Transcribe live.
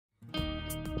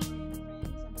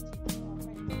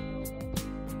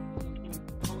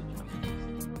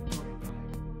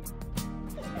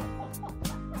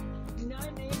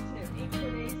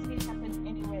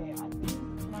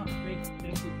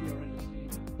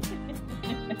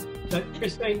So,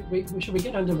 Christine, should we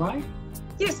get underway?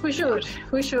 Yes, we should.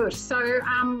 We should. So,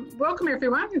 welcome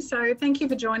everyone. So, thank you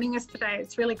for joining us today.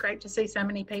 It's really great to see so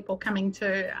many people coming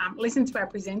to listen to our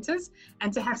presenters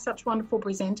and to have such wonderful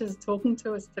presenters talking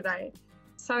to us today.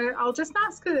 So, I'll just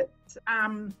ask that.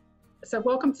 So,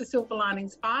 welcome to Silver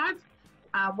Linings 5.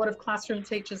 What have classroom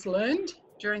teachers learned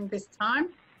during this time?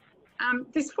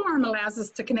 This forum allows us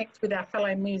to connect with our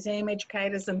fellow museum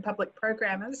educators and public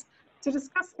programmers to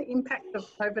discuss the impact of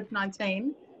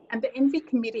COVID-19, and the ENVi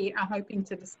committee are hoping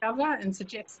to discover and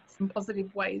suggest some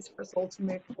positive ways for us all to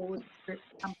move forward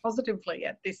positively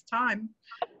at this time.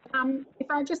 If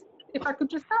I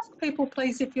could just ask people,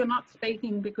 please, if you're not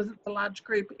speaking because it's a large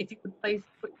group, if you could please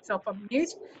put yourself on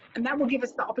mute, and that will give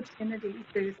us the opportunity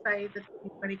to say the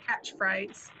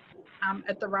catchphrase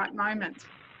at the right moment.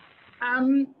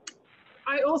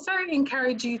 I also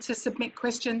encourage you to submit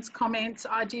questions, comments,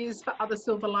 ideas for other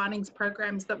Silver Linings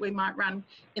programs that we might run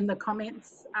in the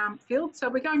comments field. So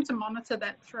we're going to monitor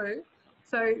that through.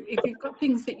 So if you've got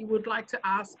things that you would like to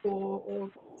ask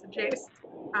or suggest,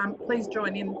 please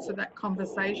join into that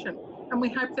conversation. And we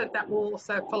hope that that will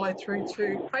also follow through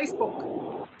to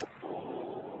Facebook.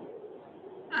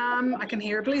 I can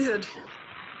hear a blizzard.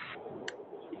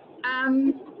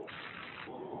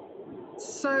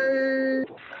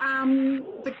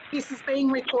 This is being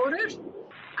recorded.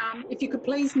 If you could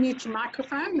please mute your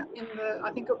microphone in the,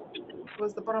 I think it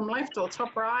was the bottom left or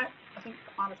top right. I think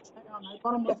it might have turned on the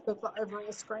bottom left of the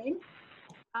overall screen.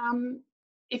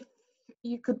 If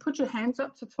you could put your hands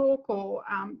up to talk or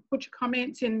put your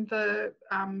comments in the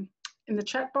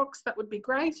chat box, that would be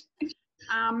great.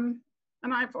 And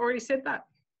I've already said that.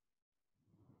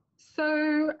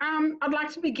 So I'd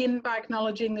like to begin by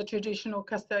acknowledging the traditional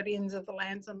custodians of the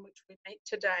lands on which we meet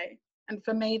today. And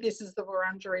for me, this is the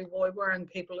Wurundjeri Woiwurrung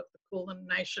people of the Kulin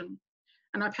Nation.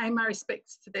 And I pay my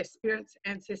respects to their spirits,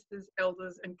 ancestors,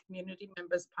 elders, and community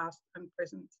members past and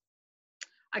present.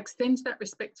 I extend that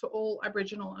respect to all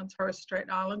Aboriginal and Torres Strait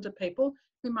Islander people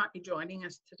who might be joining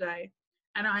us today.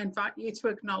 And I invite you to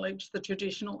acknowledge the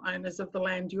traditional owners of the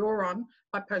land you're on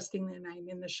by posting their name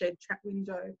in the shared chat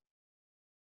window.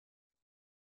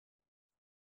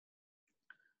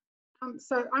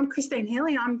 So I'm Christine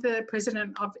Healy. I'm the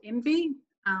president of ENVi.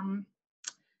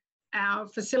 Our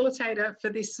facilitator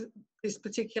for this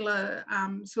particular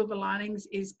Silver Linings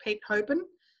is Pete Hoban.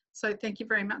 So thank you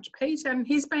very much, Pete. And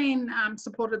he's been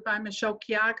supported by Michelle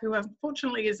Kiag, who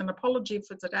unfortunately is an apology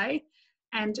for today,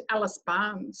 and Alice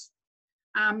Barnes.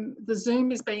 The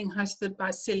Zoom is being hosted by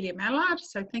Celia Mallard.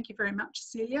 So thank you very much,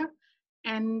 Celia.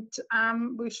 And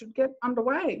we should get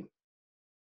underway.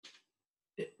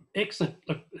 Excellent.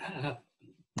 Look,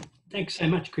 thanks so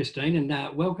much, Christine,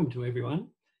 and welcome to everyone.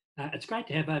 It's great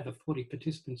to have over 40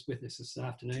 participants with us this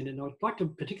afternoon, and I'd like to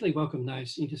particularly welcome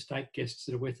those interstate guests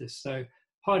that are with us. So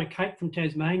hi to Kate from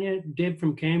Tasmania, Deb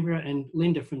from Canberra, and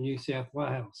Linda from New South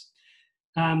Wales.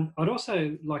 I'd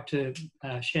also like to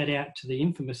shout out to the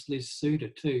infamous Liz Suter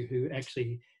too, who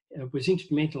actually was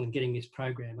instrumental in getting this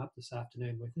program up this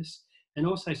afternoon with us. And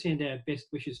also send our best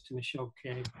wishes to Michelle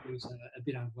Kiag, who's a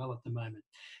bit unwell at the moment.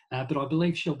 But I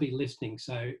believe she'll be listening,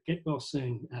 so get well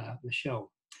soon, Michelle.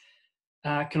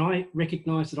 Can I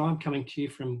recognise that I'm coming to you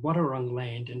from Wadawurrung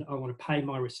land, and I want to pay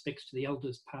my respects to the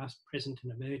elders past, present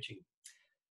and emerging.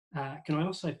 Can I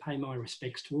also pay my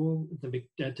respects to all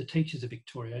the teachers of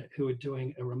Victoria who are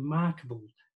doing a remarkable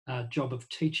job of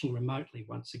teaching remotely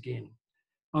once again.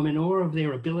 I'm in awe of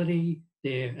their ability,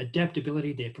 their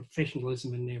adaptability, their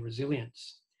professionalism and their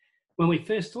resilience. When we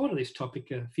first thought of this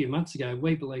topic a few months ago,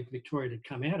 we believed Victoria had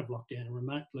come out of lockdown and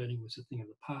remote learning was a thing of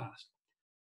the past.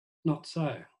 Not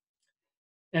so.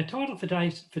 Our title for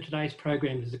today's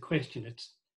program is the question.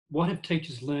 It's, what have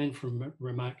teachers learned from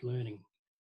remote learning?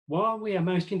 While we are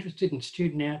most interested in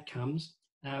student outcomes,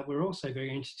 we're also very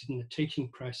interested in the teaching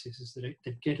processes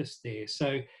that get us there.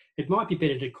 So it might be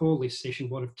better to call this session,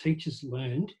 what have teachers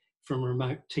learned from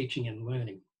remote teaching and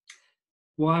learning?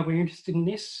 Why are we interested in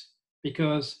this?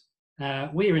 Because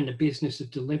we are in the business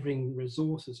of delivering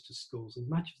resources to schools, and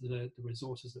much of the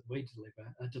resources that we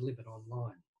deliver are delivered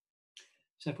online.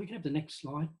 So if we can have the next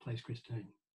slide, please, Christine.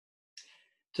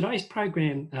 Today's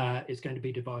program is going to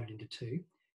be divided into two.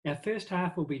 Our first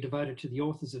half will be devoted to the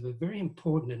authors of a very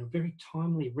important and a very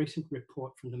timely recent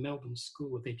report from the Melbourne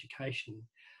School of Education.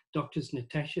 Doctors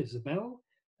Natasha Zabel,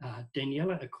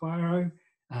 Daniela Aquaro,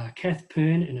 Kath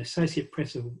Pern and Associate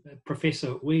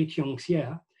Professor Wei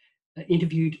Tiong-Xia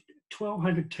interviewed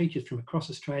 1,200 teachers from across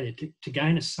Australia to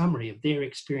gain a summary of their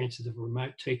experiences of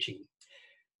remote teaching.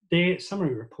 Their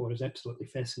summary report is absolutely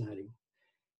fascinating.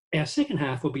 Our second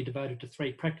half will be devoted to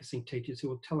 3 practicing teachers who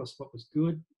will tell us what was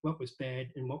good, what was bad,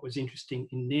 and what was interesting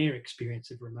in their experience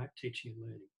of remote teaching and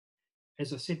learning.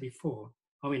 As I said before,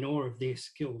 I'm in awe of their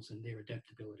skills and their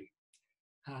adaptability.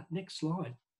 Next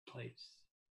slide, please.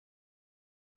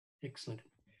 Excellent.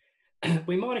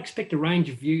 We might expect a range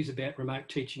of views about remote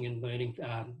teaching and learning,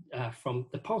 from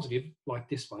the positive, like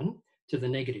this one, to the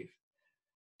negative.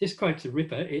 This quote's a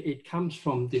ripper. It comes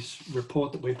from this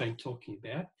report that we've been talking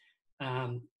about,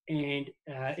 and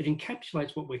it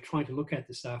encapsulates what we're trying to look at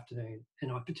this afternoon.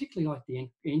 And I particularly like the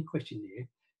end question there: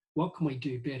 what can we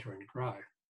do better and grow?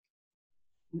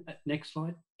 Next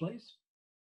slide, please.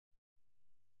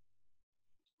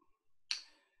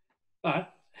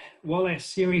 But while our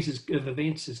series of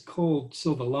events is called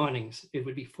Silver Linings, it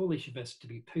would be foolish of us to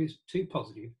be too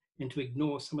positive and to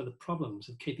ignore some of the problems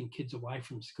of keeping kids away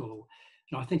from school.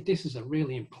 And I think this is a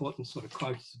really important sort of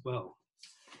quote as well.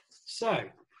 So,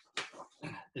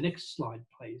 the next slide,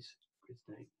 please,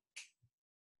 Christine.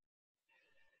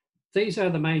 These are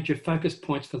the major focus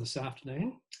points for this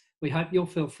afternoon. We hope you'll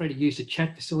feel free to use the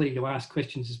chat facility to ask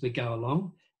questions as we go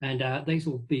along. And these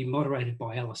will be moderated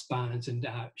by Alice Barnes, and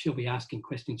she'll be asking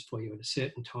questions for you at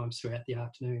certain times throughout the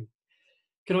afternoon.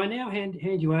 Can I now hand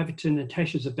you over to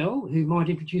Natasha Zabel, who might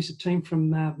introduce a team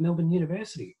from Melbourne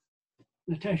University.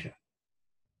 Natasha.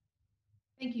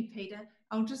 Thank you, Peter.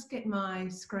 I'll just get my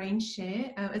screen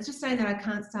share. It's just saying that I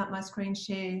can't start my screen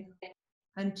share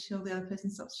until the other person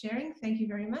stops sharing. Thank you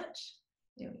very much.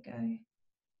 There we go.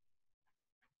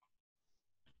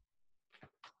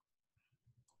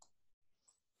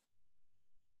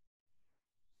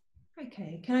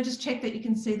 Okay, can I just check that you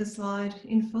can see the slide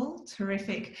in full?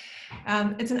 Terrific.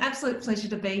 It's an absolute pleasure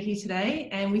to be here today,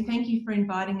 and we thank you for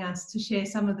inviting us to share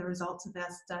some of the results of our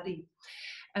study.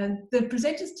 The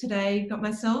presenters today, got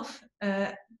myself,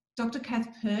 Dr. Kath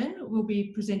Pern will be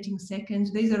presenting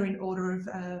second. These are in order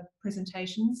of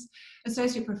presentations.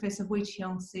 Associate Professor Wee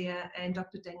Chiong Sia and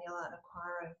Dr. Daniela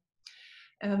Aquaro.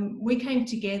 We came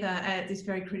together at this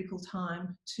very critical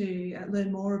time to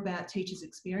learn more about teachers'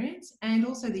 experience and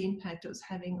also the impact it was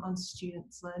having on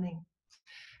students' learning.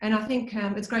 And I think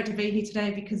it's great to be here today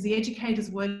because the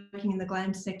educators working in the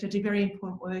GLAM sector do very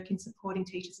important work in supporting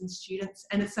teachers and students,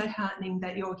 and it's so heartening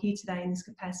that you're here today in this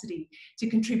capacity to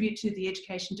contribute to the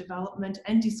education development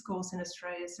and discourse in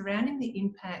Australia surrounding the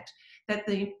impact that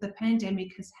the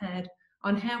pandemic has had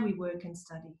on how we work and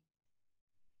study.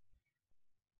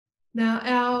 Now,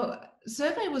 our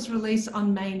survey was released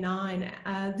on May 9.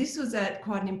 This was at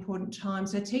quite an important time.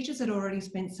 So teachers had already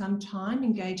spent some time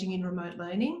engaging in remote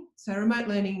learning. So remote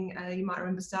learning, you might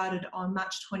remember, started on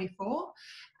March 24.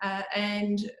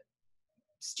 And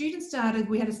students started,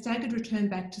 we had a staggered return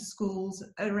back to schools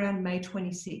around May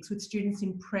 26, with students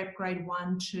in prep grade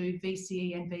 1 to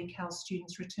VCE and VCAL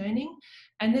students returning.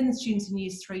 And then the students in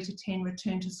years 3 to 10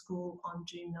 returned to school on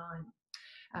June 9.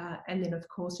 And then, of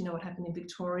course, you know what happened in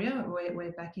Victoria.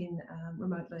 We're back in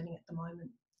remote learning at the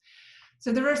moment.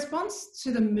 So the response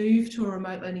to the move to a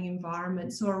remote learning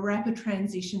environment saw a rapid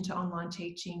transition to online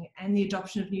teaching and the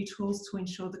adoption of new tools to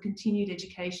ensure the continued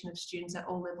education of students at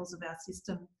all levels of our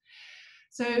system.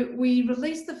 So we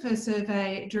released the first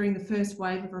survey during the first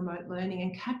wave of remote learning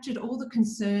and captured all the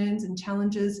concerns and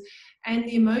challenges and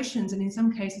the emotions, and in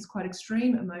some cases quite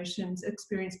extreme emotions,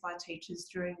 experienced by teachers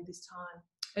during this time.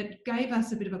 It gave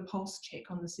us a bit of a pulse check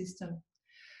on the system.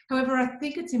 However, I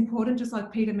think it's important, just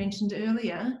like Peter mentioned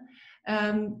earlier,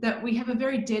 that we have a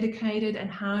very dedicated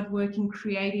and hardworking,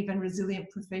 creative and resilient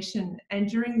profession. And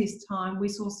during this time, we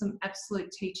saw some absolute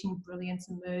teaching brilliance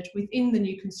emerge within the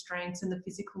new constraints and the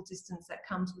physical distance that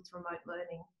comes with remote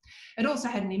learning. It also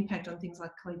had an impact on things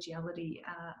like collegiality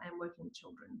and working with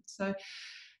children. So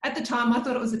at the time, I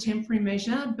thought it was a temporary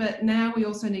measure, but now we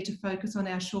also need to focus on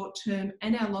our short-term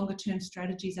and our longer-term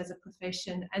strategies as a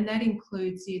profession, and that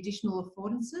includes the additional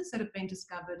affordances that have been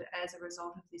discovered as a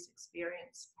result of this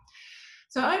experience.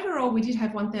 So overall, we did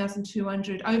have over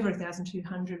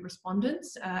 1,200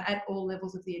 respondents at all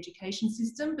levels of the education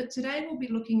system, but today we'll be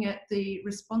looking at the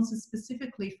responses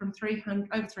specifically from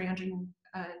over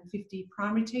 350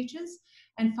 primary teachers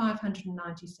and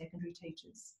 590 secondary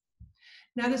teachers.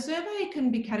 Now, the survey can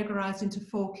be categorised into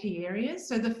 4 key areas.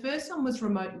 So the first one was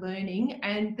remote learning,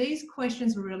 and these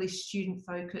questions were really student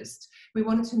focused. We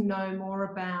wanted to know more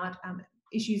about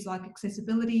issues like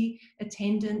accessibility,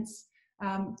 attendance,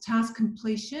 task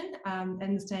completion,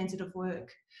 and the standard of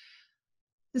work.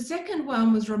 The second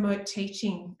one was remote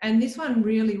teaching, and this one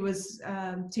really was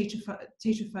teacher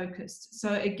focused.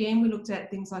 So again, we looked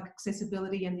at things like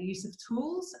accessibility and the use of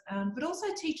tools, but also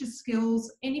teacher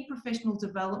skills, any professional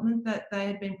development that they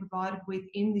had been provided with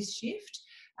in this shift,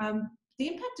 the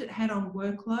impact it had on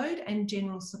workload and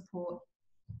general support.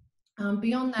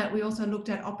 Beyond that, we also looked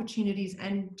at opportunities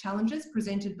and challenges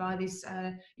presented by this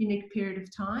unique period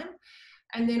of time.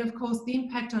 And then, of course, the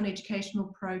impact on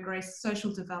educational progress,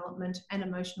 social development and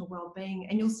emotional wellbeing.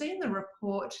 And you'll see in the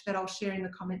report that I'll share in the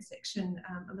comment section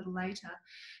a little later,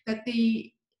 that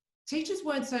the teachers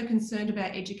weren't so concerned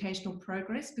about educational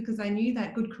progress because they knew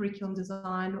that good curriculum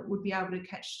design would be able to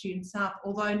catch students up.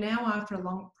 Although now, after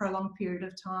a prolonged period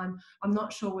of time, I'm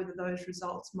not sure whether those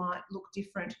results might look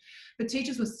different. But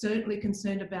teachers were certainly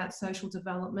concerned about social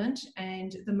development,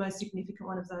 and the most significant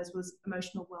one of those was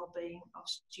emotional wellbeing of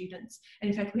students. And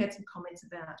in fact, we had some comments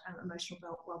about emotional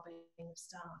wellbeing of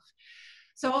staff.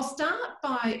 So I'll start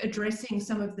by addressing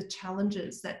some of the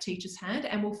challenges that teachers had,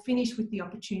 and we'll finish with the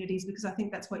opportunities because I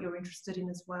think that's what you're interested in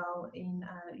as well in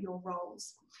your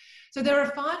roles. So there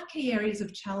are 5 key areas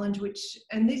of challenge,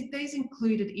 and these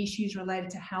included issues related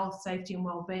to health, safety and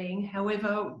wellbeing.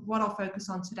 However, what I'll focus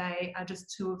on today are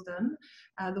just 2 of them.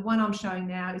 The one I'm showing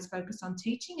now is focused on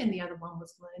teaching and the other one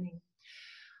was learning.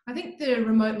 I think the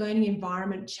remote learning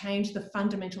environment changed the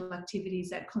fundamental activities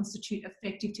that constitute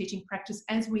effective teaching practice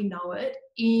as we know it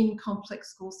in complex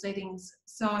school settings.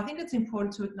 So I think it's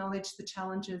important to acknowledge the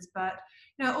challenges, but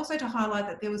also to highlight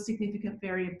that there was significant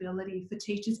variability for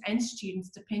teachers and students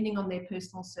depending on their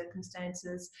personal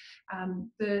circumstances,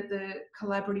 the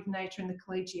collaborative nature and the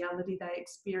collegiality they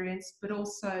experienced, but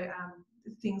also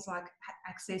things like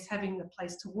access, having a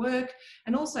place to work,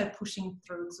 and also pushing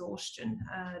through exhaustion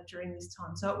during this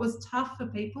time. So it was tough for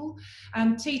people.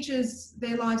 Teachers,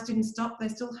 their lives didn't stop. They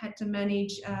still had to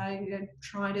manage,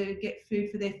 try to get food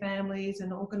for their families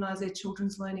and organise their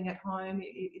children's learning at home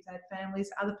if they had families.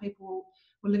 Other people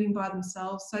were living by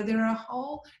themselves. So there are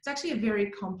it's actually a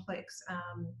very complex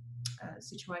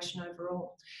situation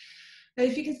overall. Now,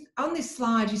 if you can, on this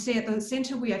slide, you see at the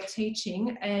centre we are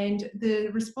teaching, and the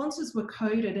responses were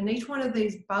coded, and each one of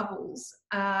these bubbles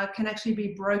can actually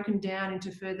be broken down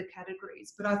into further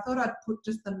categories. But I thought I'd put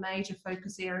just the major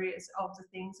focus areas of the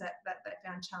things that they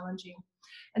found challenging.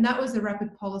 And that was the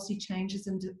rapid policy changes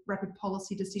and rapid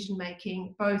policy decision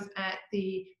making, both at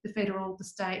the federal, the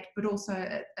state, but also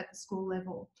at the school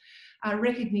level.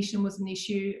 Recognition was an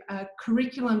issue,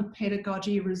 curriculum,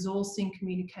 pedagogy, resourcing,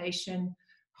 communication,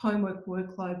 homework,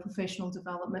 workload, professional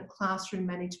development, classroom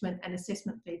management and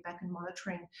assessment feedback and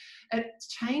monitoring. It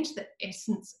changed the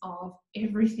essence of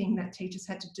everything that teachers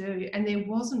had to do, and there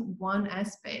wasn't one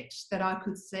aspect that I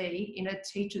could see in a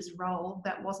teacher's role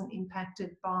that wasn't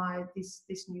impacted by this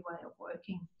new way of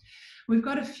working. We've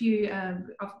got a few,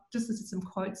 I've just listed some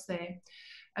quotes there.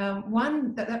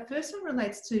 That first one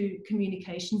relates to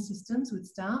communication systems with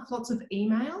staff. Lots of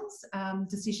emails,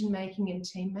 decision making and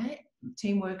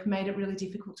teamwork made it really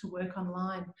difficult to work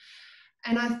online.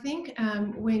 And I think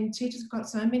when teachers have got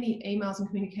so many emails and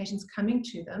communications coming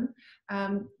to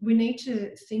them, we need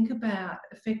to think about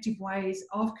effective ways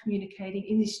of communicating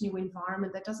in this new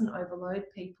environment that doesn't overload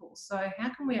people. So how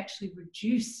can we actually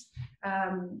reduce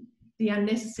the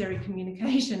unnecessary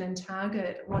communication and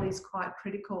target what is quite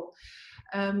critical?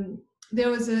 There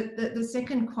was the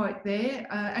second quote there.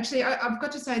 Actually, I've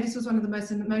got to say this was one of the most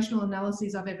emotional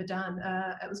analyses I've ever done.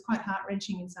 It was quite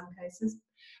heart-wrenching in some cases.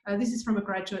 This is from a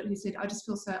graduate who said, "I just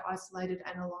feel so isolated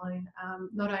and alone.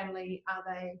 Not only are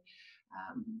they,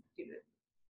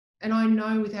 and I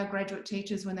know with our graduate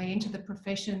teachers, when they enter the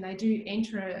profession, they do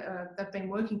enter, they've been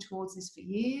working towards this for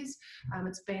years.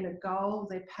 It's been a goal,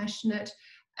 they're passionate,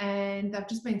 and they've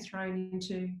just been thrown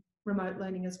into remote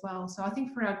learning as well. So I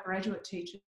think for our graduate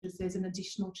teachers, there's an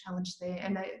additional challenge there,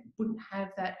 and they wouldn't have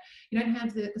that. You don't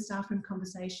have the staff room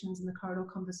conversations and the corridor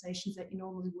conversations that you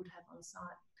normally would have on site.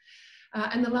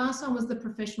 And the last one was the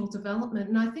professional development.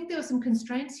 And I think there were some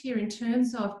constraints here in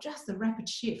terms of just the rapid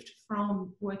shift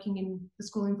from working in the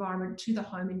school environment to the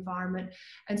home environment.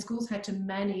 And schools had to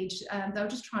manage, they were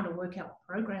just trying to work out what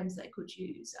programs they could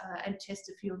use and test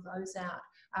a few of those out,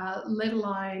 let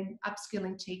alone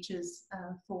upskilling teachers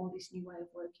for this new way of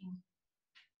working.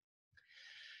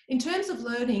 In terms of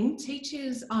learning,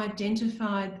 teachers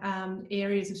identified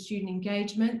areas of student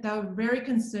engagement. They were very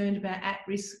concerned about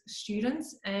at-risk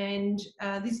students, and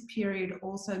this period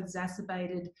also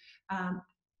exacerbated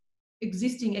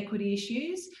existing equity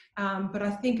issues, but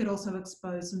I think it also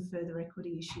exposed some further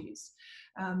equity issues.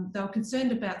 They were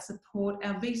concerned about support.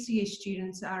 Our VCE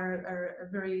students are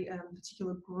a very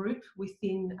particular group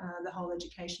within the whole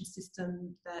education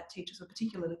system that teachers were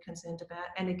particularly concerned about,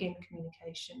 and again,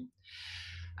 communication.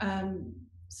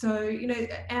 So, you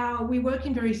know, we work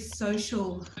in very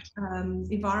social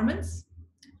environments,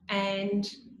 And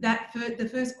the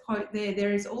first quote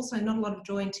there is also not a lot of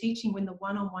joy in teaching when the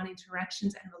one-on-one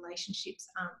interactions and relationships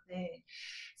aren't there.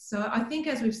 So I think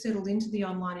as we've settled into the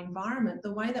online environment,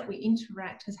 the way that we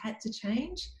interact has had to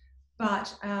change,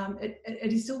 but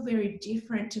it is still very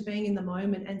different to being in the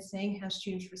moment and seeing how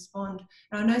students respond.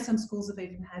 And I know some schools have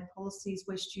even had policies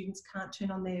where students can't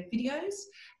turn on their videos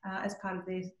as part of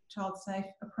their child safe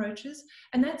approaches.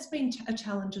 And that's been a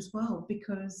challenge as well,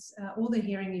 because all they're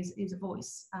hearing is a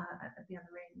voice at the other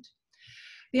end.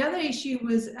 The other issue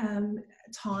was time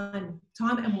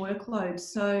and workload.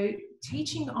 So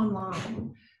teaching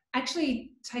online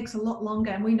actually takes a lot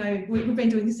longer, and we know we've been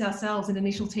doing this ourselves in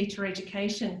initial teacher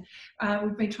education.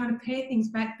 We've been trying to pare things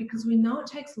back because we know it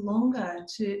takes longer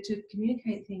to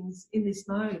communicate things in this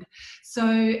mode.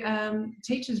 So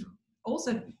teachers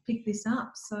also pick this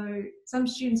up. So some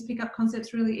students pick up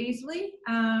concepts really easily.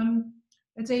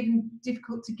 It's even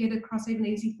difficult to get across even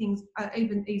easy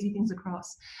things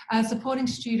across. Supporting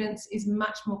students is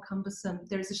much more cumbersome.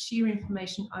 There is a sheer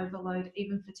information overload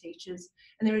even for teachers,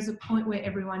 and there is a point where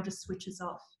everyone just switches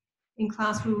off. In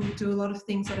class, we will do a lot of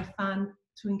things that are fun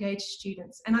to engage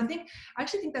students, and I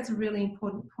actually think that's a really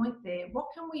important point there. What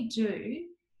can we do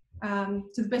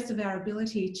to the best of our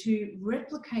ability to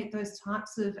replicate those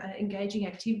types of engaging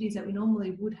activities that we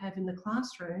normally would have in the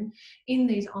classroom in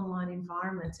these online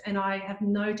environments? And I have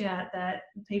no doubt that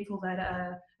people that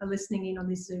are listening in on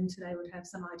this Zoom today would have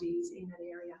some ideas in that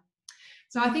area.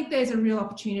 So I think there's a real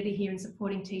opportunity here in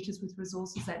supporting teachers with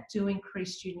resources that do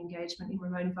increase student engagement in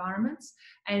remote environments,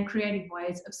 and creative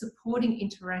ways of supporting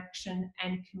interaction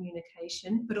and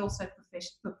communication, but also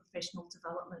for professional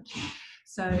development.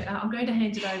 So I'm going to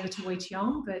hand it over to Wei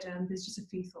Tiong, but there's just a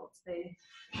few thoughts there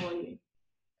for you.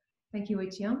 Thank you, Wei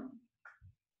Tiong.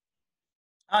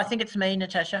 I think it's me,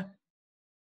 Natasha.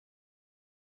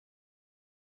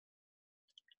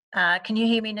 Can you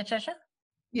hear me, Natasha?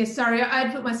 Yes, sorry,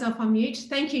 I'd put myself on mute.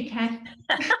 Thank you, Kath.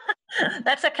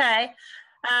 That's okay.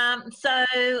 So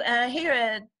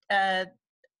here are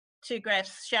two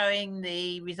graphs showing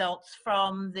the results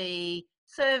from the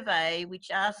survey,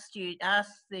 which asked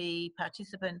the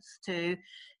participants to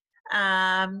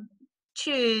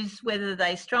choose whether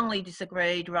they strongly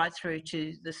disagreed right through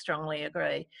to the strongly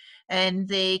agree. And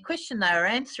the question they were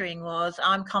answering was,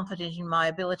 I'm confident in my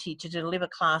ability to deliver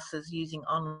classes using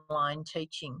online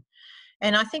teaching.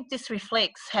 And I think this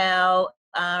reflects how,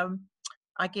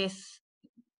 I guess,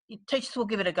 teachers will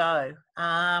give it a go.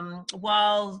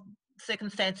 While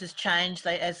circumstances change,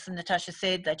 as Natasha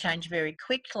said, they change very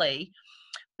quickly.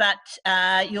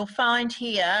 But you'll find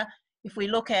here, if we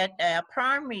look at our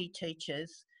primary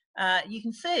teachers, you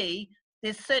can see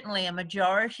there's certainly a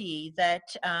majority that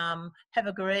have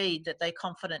agreed that they're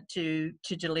confident to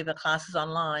deliver classes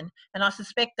online. And I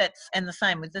suspect and the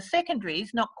same with the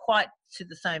secondaries, not quite to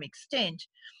the same extent.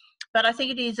 But I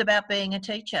think it is about being a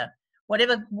teacher.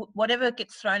 Whatever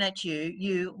gets thrown at you,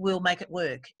 you will make it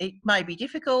work. It may be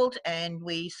difficult, and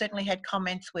we certainly had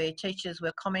comments where teachers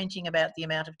were commenting about the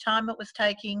amount of time it was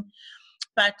taking,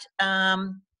 but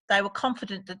they were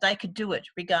confident that they could do it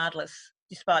regardless,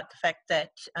 despite the fact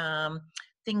that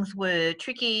things were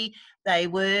tricky. They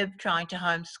were trying to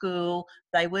homeschool,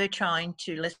 they were trying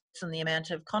to lessen the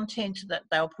amount of content that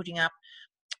they were putting up,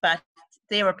 but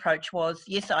their approach was,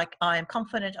 yes, I am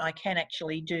confident I can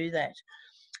actually do that.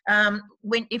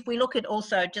 If we look at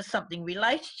also just something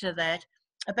related to that,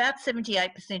 about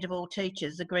 78% of all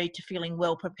teachers agreed to feeling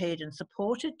well prepared and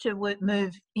supported to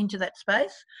move into that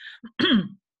space.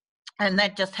 And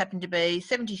that just happened to be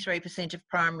 73% of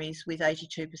primaries with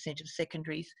 82% of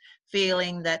secondaries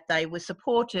feeling that they were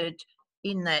supported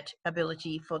in that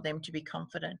ability for them to be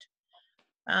confident.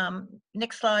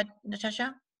 Next slide,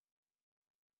 Natasha.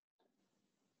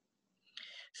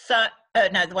 So,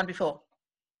 no, the one before.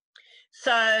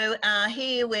 So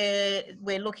here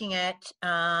we're looking at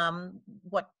how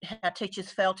teachers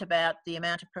felt about the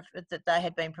amount of that they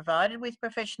had been provided with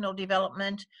professional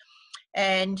development,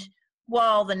 and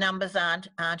while the numbers aren't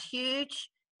huge,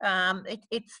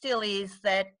 it still is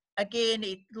that, again,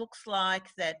 it looks like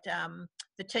that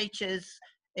the teachers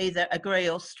either agree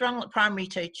or strongly. Primary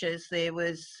teachers, there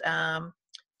was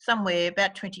somewhere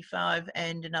about 25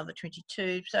 and another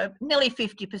 22, so nearly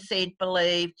 50%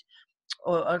 believed,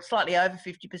 or slightly over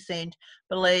 50%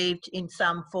 believed in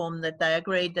some form that they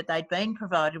agreed that they'd been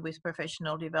provided with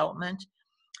professional development.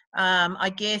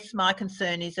 I guess my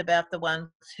concern is about the ones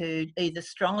who either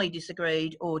strongly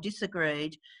disagreed or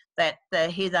disagreed, that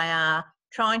here they are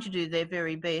trying to do their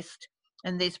very best,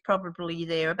 and there's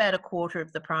probably about a quarter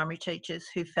of the primary teachers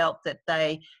who felt that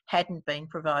they hadn't been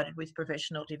provided with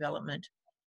professional development.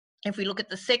 If we look at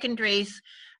the secondaries,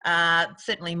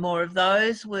 certainly more of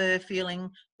those were feeling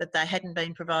that they hadn't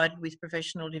been provided with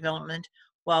professional development,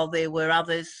 while there were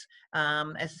others,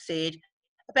 as I said,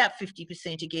 about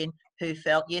 50% again, who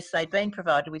felt, yes, they'd been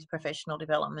provided with professional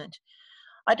development.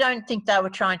 I don't think they were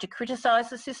trying to criticise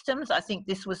the systems. I think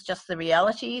this was just the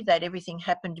reality that everything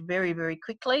happened very, very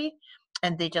quickly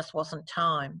and there just wasn't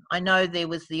time. I know there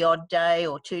was the odd day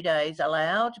or 2 days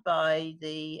allowed by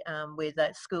the where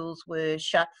the schools were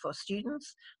shut for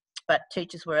students, but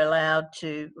teachers were allowed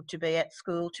to be at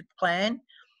school to plan.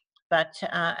 But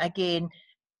again,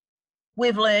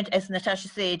 we've learned, as Natasha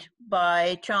said,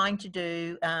 by trying to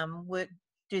do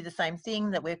the same thing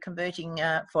that we're converting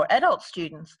for adult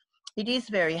students. It is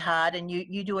very hard, and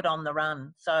you do it on the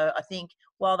run. So I think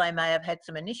while they may have had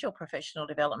some initial professional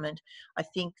development, I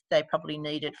think they probably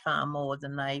needed far more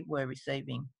than they were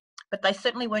receiving. But they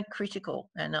certainly weren't critical,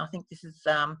 and I think this is,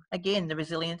 again, the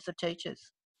resilience of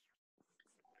teachers.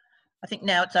 I think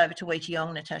now it's over to Wee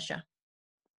Yong, Natasha.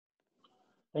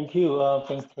 Thank you.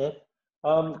 Thanks, Kat.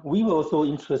 We were also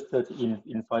interested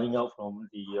in finding out from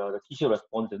the teacher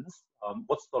respondents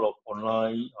what sort of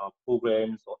online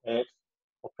programs or apps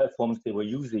or platforms they were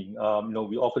using.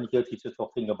 We often hear teachers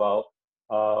talking about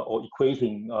or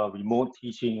equating remote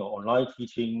teaching or online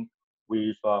teaching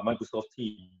with Microsoft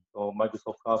Teams or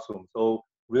Microsoft Classroom. So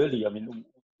really,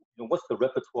 what's the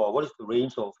repertoire? What is the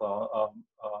range of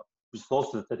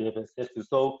resources that they have access to?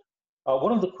 So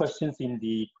one of the questions in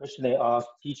the questionnaire asked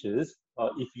teachers,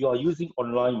 if you are using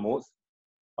online modes,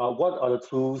 what are the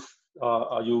tools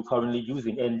are you currently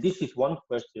using? And this is one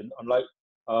question, unlike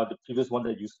the previous one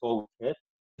that you saw with Kat.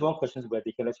 One question where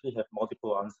they can actually have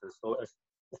multiple answers. So as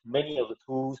many of the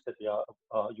tools that they are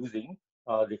using,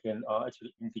 they can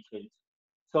actually indicate.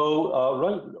 So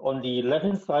right on the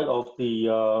left-hand side of the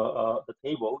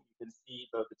table, you can see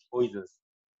the choices.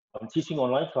 Teaching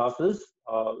online classes,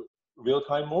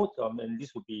 real-time mode, and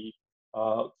this would be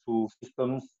through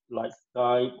systems like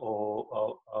Skype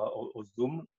or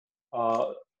Zoom,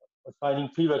 assigning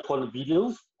pre-recorded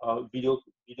videos, video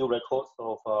records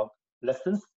of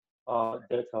lessons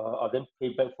that are then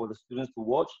played back for the students to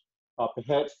watch.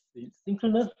 Perhaps it's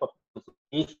synchronous, but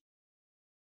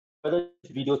whether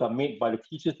these videos are made by the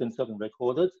teachers themselves and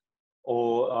recorded,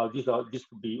 or this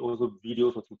could be also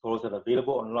videos or tutorials that are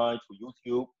available online to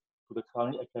YouTube, to the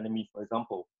Khan Academy, for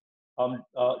example.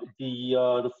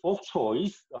 The fourth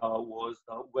choice was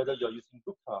whether you're using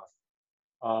group tasks.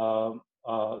 Are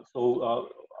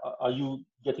you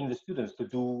getting the students to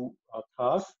do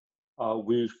tasks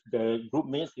with their group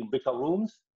mates in breakout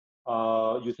rooms,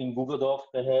 using Google Docs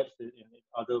perhaps and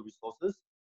other resources?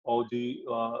 Or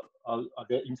are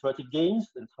there interactive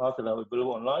games and tasks that are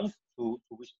available online to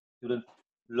which students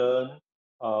learn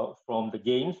from the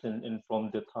games and from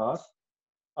the tasks?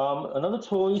 Another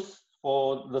choice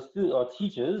for the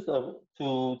teachers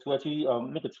to actually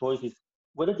make a choice is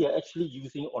whether they are actually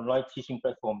using online teaching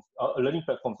platforms, learning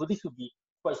platforms. So this would be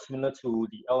quite similar to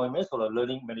the LMS or the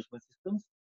learning management systems,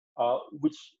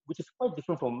 which is quite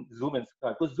different from Zoom and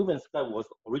Skype, because Zoom and Skype was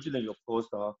originally, of course,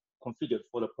 configured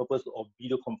for the purpose of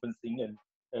video conferencing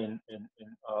and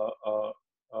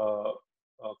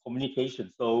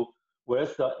communication. So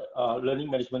whereas learning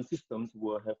management systems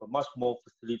will have much more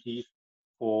facilities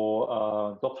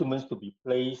for documents to be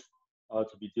placed,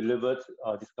 to be delivered,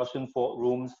 discussion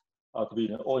forums, to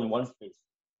be all in one space.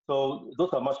 So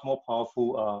those are much more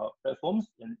powerful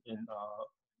platforms in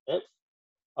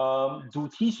apps. Do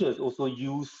teachers also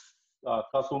use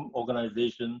classroom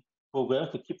organization programs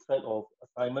to keep track of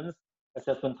assignments,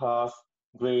 assessment tasks,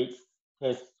 grades,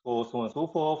 tests, scores, so on and so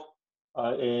forth?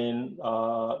 And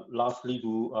lastly,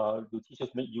 do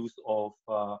teachers make use of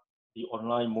the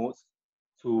online modes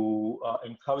to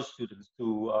encourage students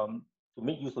to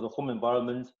make use of the home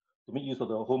environment, to make use of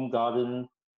the home garden,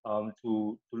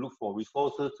 to look for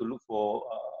resources, to look for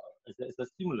as a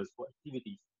stimulus for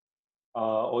activities,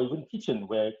 or even kitchen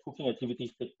where cooking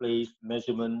activities take place,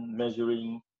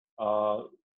 measuring,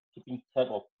 keeping track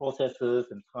of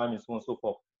processes and time and so on and so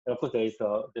forth. And of course, there's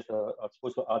a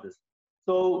choice for others.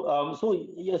 So,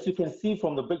 as you can see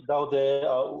from the breakdown there,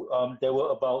 there were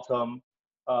about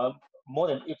more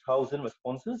than 8,000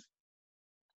 responses.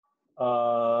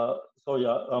 More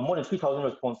than 3,000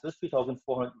 responses,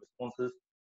 3,400 responses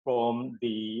from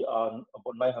the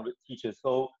about 900 teachers.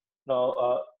 So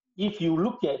now, if you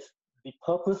look at the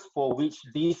purpose for which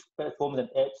these platforms and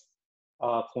apps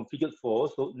are configured for,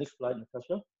 so next slide,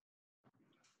 Natasha.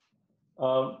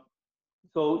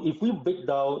 So if we break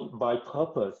down by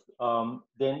purpose,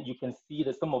 then you can see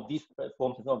that some of these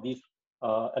platforms and some of these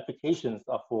applications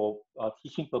are for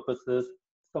teaching purposes,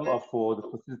 some are for the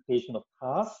facilitation of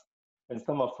tasks, and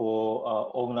some are for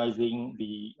organizing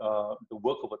the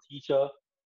work of a teacher.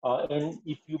 And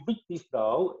if you break this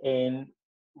down and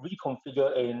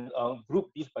reconfigure and group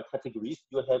this by categories,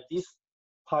 you have this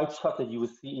pie chart that you will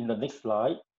see in the next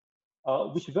slide,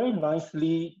 which very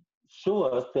nicely show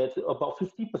us that about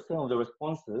 50% of the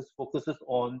responses focuses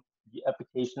on the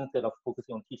applications that are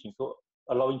focusing on teaching, so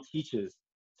allowing teachers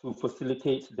to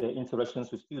facilitate their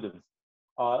interactions with students.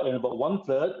 And about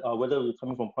 1/3, whether we're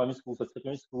coming from primary schools or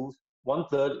secondary schools,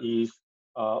 1/3 is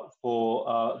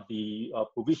for the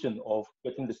provision of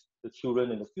getting the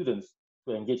children and the students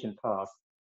to engage in tasks,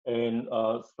 and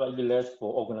slightly less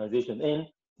for organization. And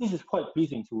this is quite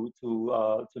pleasing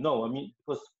to know. I mean,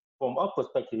 because from our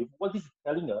perspective, what this is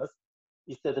telling us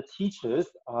is that the teachers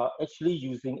are actually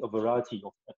using a variety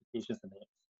of applications and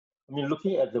apps. I mean,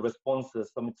 looking at the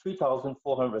responses,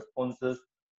 3,400 responses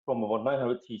from about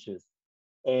 900 teachers.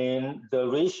 And the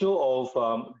ratio of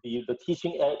the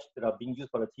teaching apps that are being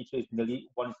used by the teacher is nearly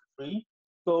 1:3.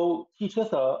 So teachers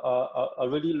are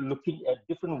really looking at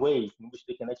different ways in which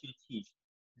they can actually teach,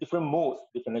 different modes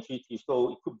they can actually teach.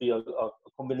 So it could be a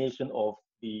combination of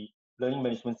the learning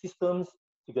management systems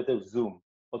together with Zoom,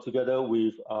 or together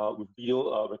with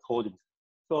video recordings.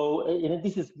 So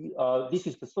this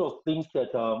is the sort of things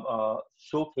that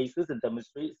showcases and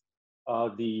demonstrates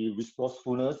the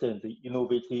resourcefulness and the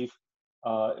innovative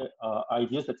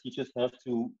ideas that teachers have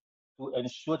to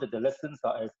ensure that the lessons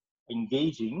are as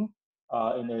engaging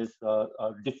and as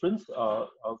different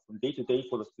from day to day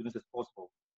for the students as possible.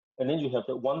 And then you have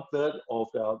the 1/3 of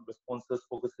responses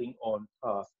focusing on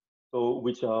tasks, so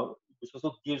which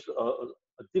also gives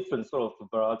a different sort of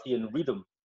variety and rhythm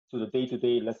to the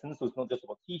day-to-day lessons. So it's not just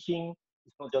about teaching,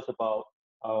 it's not just about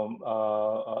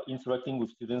interacting with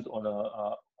students on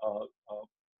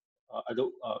either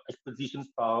exposition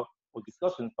style or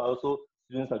discussions, but also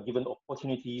students are given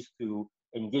opportunities to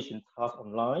engage in tasks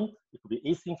online. It could be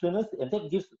asynchronous, and that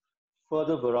gives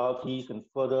further varieties and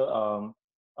further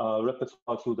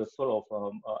repertoire to the sort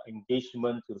of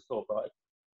engagement, to the sort of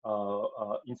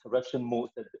interaction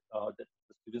modes that the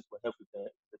students will have with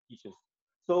the teachers.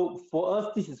 So for us,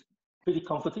 this is pretty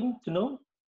comforting to know,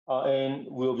 and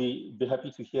we'll be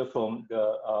happy to hear from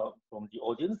the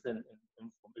audience and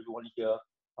from everyone here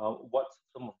what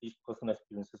some of these personal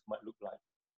experiences might look like.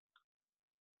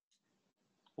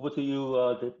 Over to you,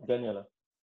 Daniela.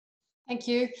 Thank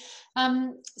you.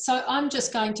 So I'm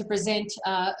just going to present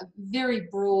a very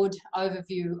broad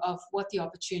overview of what the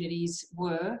opportunities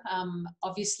were.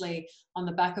 Obviously, on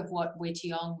the back of what Wei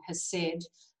Tiong has said,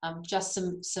 just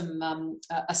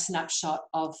a snapshot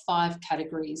of 5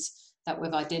 categories that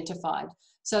we've identified.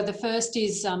 So the first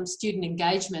is student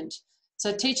engagement.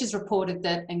 So teachers reported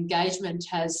that engagement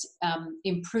has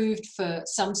improved for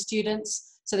some students.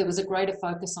 So there was a greater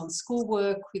focus on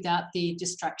schoolwork without the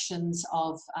distractions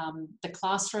of the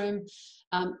classroom.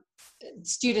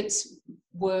 Students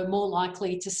were more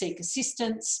likely to seek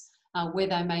assistance where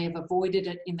they may have avoided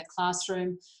it in the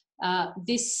classroom.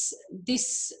 This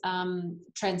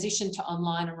transition to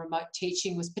online and remote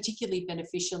teaching was particularly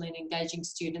beneficial in engaging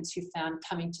students who found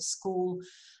coming to school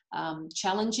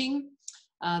challenging.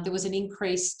 There was an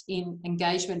increase in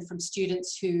engagement from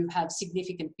students who have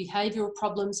significant behavioural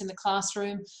problems in the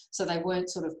classroom, so they weren't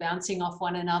sort of bouncing off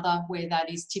one another, where that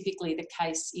is typically the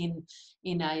case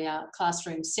in a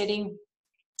classroom setting.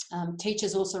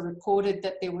 Teachers also reported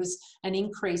that there was an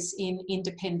increase in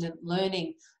independent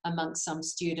learning amongst some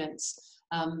students,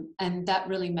 and that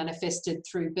really manifested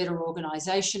through better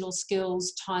organisational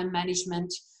skills, time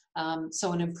management,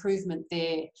 so an improvement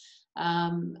there.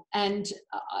 And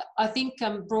I think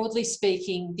broadly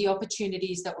speaking, the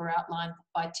opportunities that were outlined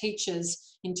by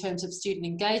teachers in terms of student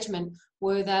engagement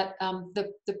were that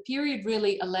the period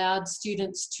really allowed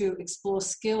students to explore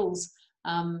skills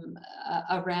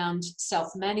around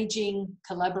self-managing,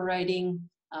 collaborating,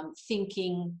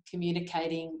 thinking,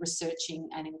 communicating, researching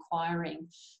and inquiring.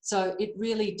 So it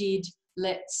really did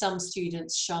let some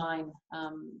students shine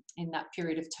in that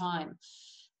period of time.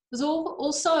 There's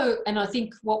also, and I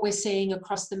think what we're seeing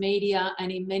across the media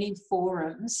and in many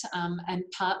forums, and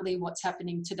partly what's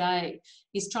happening today,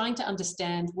 is trying to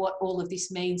understand what all of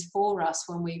this means for us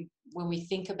when we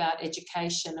think about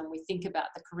education and we think about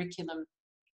the curriculum,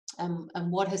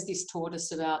 and what has this taught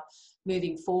us about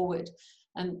moving forward.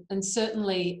 And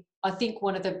certainly, I think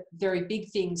one of the very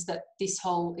big things that this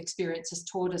whole experience has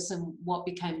taught us, and what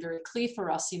became very clear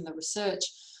for us in the research,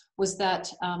 was that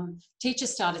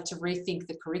teachers started to rethink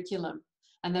the curriculum,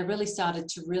 and they really started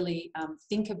to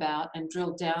think about and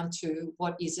drill down to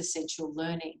what is essential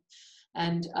learning.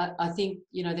 And I think,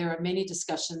 you know, there are many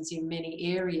discussions in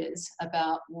many areas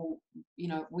about, well, you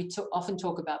know, we often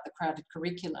talk about the crowded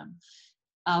curriculum.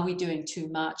 Are we doing too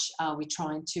much? Are we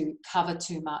trying to cover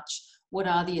too much? What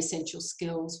are the essential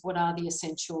skills? What are the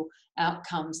essential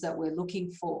outcomes that we're looking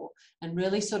for? And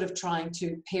really sort of trying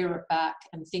to pare it back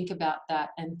and think about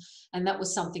that. And that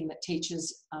was something that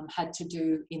teachers had to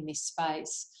do in this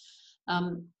space.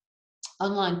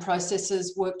 Online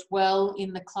processes worked well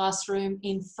in the classroom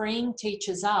in freeing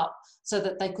teachers up so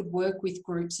that they could work with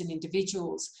groups and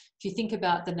individuals. If you think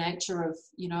about the nature of,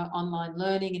 you know, online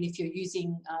learning, and if you're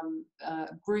using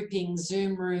grouping,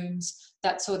 Zoom rooms,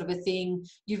 that sort of a thing,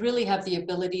 you really have the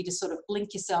ability to sort of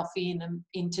blink yourself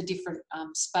into different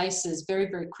spaces very,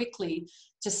 very quickly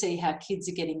to see how kids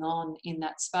are getting on in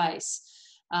that space.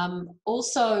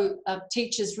 Also,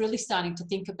 teachers really starting to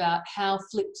think about how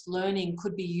flipped learning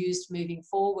could be used moving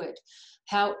forward,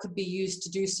 how it could be used to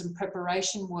do some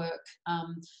preparation work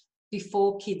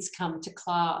before kids come to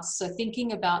class. So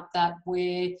thinking about that,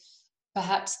 where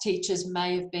perhaps teachers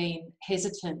may have been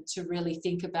hesitant to really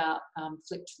think about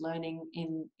flipped learning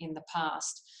in the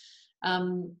past.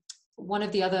 One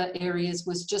of the other areas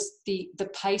was just the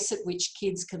pace at which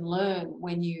kids can learn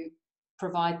when you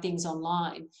provide things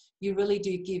online. You really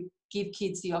do give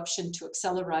kids the option to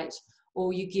accelerate,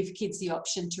 or you give kids the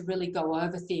option to really go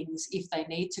over things if they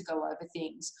need to go over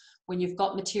things. When you've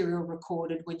got material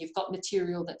recorded, when you've got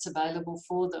material that's available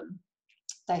for them,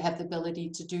 they have the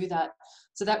ability to do that.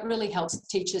 So that really helps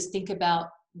teachers think about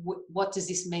what does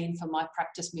this mean for my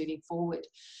practice moving forward.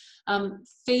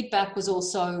 Feedback was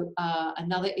also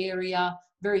another area,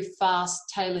 very fast,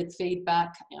 tailored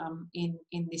feedback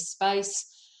in this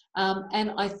space.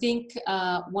 And I think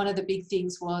one of the big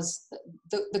things was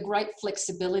the great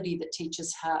flexibility that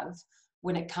teachers have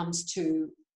when it comes to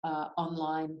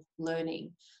online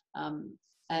learning.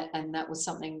 And that was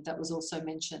something that was also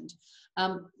mentioned.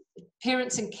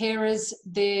 Parents and carers,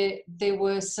 there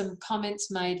were some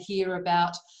comments made here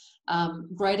about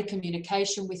greater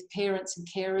communication with parents and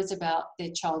carers about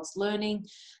their child's learning.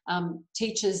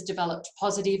 Teachers developed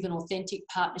positive and authentic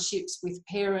partnerships with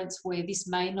parents where this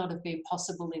may not have been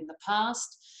possible in the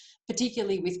past,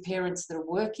 particularly with parents that are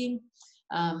working.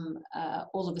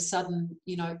 All of a sudden,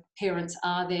 you know, parents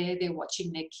are there, they're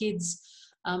watching their kids.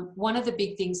 One of the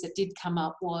big things that did come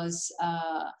up was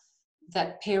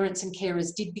that parents and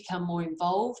carers did become more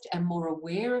involved and more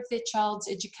aware of their child's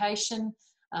education,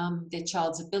 their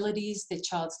child's abilities, their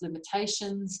child's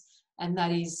limitations, and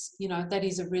that is, you know, that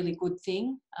is a really good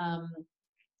thing.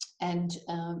 And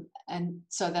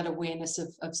so that awareness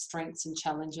of strengths and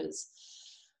challenges.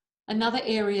 Another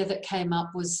area that came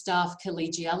up was staff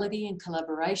collegiality and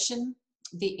collaboration.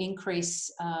 The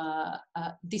increase,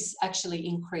 this actually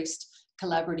increased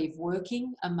collaborative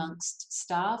working amongst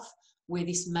staff, where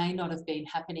this may not have been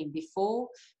happening before.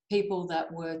 People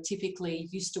that were typically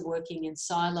used to working in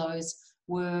silos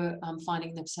were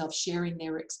finding themselves sharing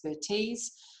their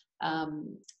expertise.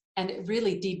 And it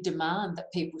really did demand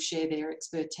that people share their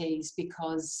expertise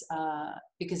because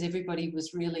everybody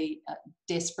was really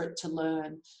desperate to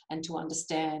learn and to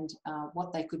understand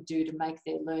what they could do to make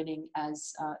their learning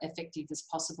as effective as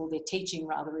possible, their teaching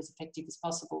rather as effective as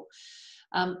possible.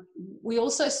 We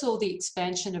also saw the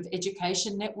expansion of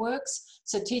education networks.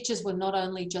 So teachers were not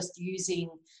only just using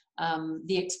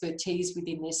the expertise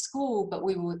within their school, but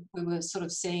we were sort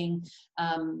of seeing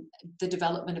the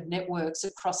development of networks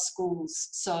across schools.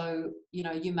 So, you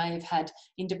know, you may have had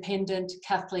independent,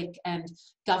 Catholic and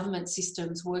government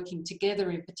systems working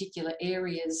together in particular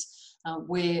areas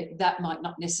where that might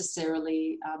not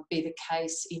necessarily be the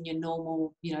case in your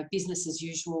normal, you know, business as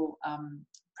usual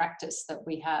practice that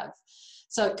we have.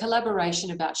 So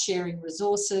collaboration about sharing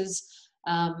resources,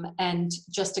 and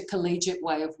just a collegiate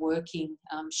way of working,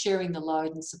 sharing the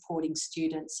load and supporting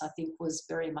students, I think was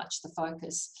very much the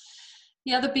focus.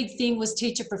 The other big thing was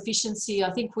teacher proficiency.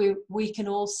 I think we can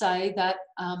all say that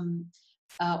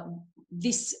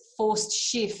this forced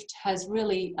shift has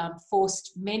really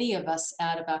forced many of us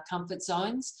out of our comfort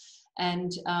zones,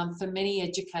 and for many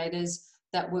educators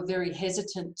that were very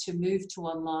hesitant to move to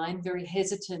online, very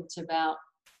hesitant about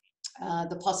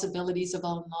the possibilities of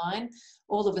online,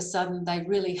 all of a sudden they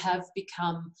really have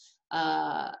become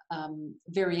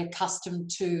very accustomed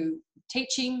to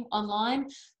teaching online,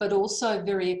 but also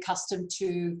very accustomed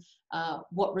to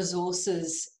what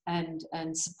resources and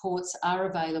supports are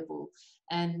available.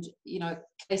 And, you know,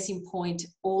 case in point,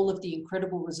 all of the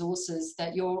incredible resources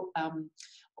that your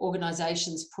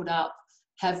organisations put up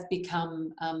have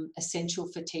become essential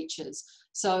for teachers.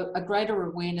 So a greater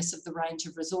awareness of the range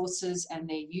of resources and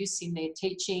their use in their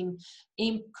teaching,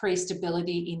 increased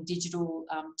ability in digital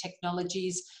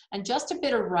technologies, and just a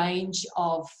better range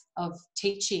of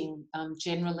teaching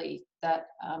generally that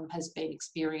has been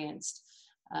experienced.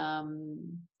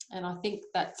 And I think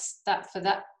that's that for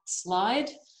that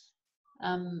slide.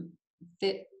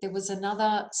 There was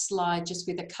another slide just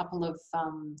with a couple of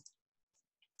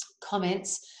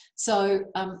comments. So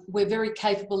we're very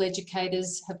capable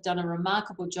educators, have done a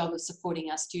remarkable job of supporting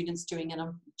our students during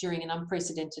an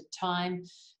unprecedented time.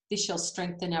 This shall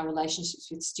strengthen our relationships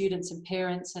with students and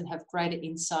parents and have greater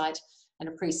insight and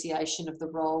appreciation of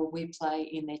the role we play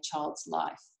in their child's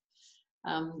life.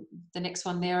 The next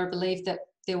one there, I believe that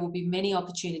there will be many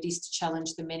opportunities to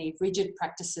challenge the many rigid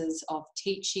practices of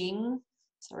teaching.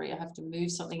 Sorry, I have to move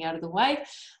something out of the way,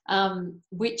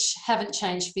 which haven't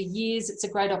changed for years. It's a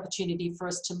great opportunity for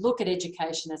us to look at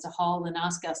education as a whole and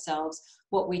ask ourselves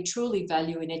what we truly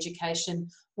value in education,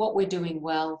 what we're doing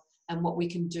well, and what we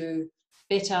can do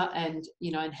better, and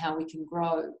and how we can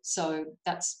grow. So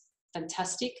that's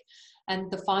fantastic. And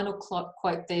the final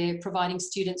quote there, providing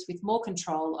students with more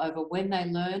control over when they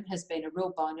learn has been a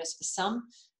real bonus for some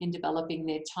in developing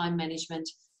their time management,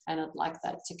 and I'd like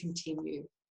that to continue.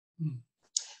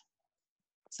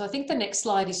 So I think the next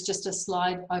slide is just a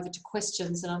slide over to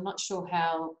questions, and I'm not sure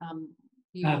how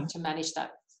you want to manage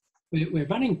that. We're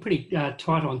running pretty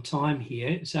tight on time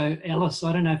here. So Alice,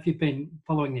 I don't know if you've been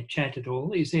following the chat at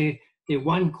all. Is there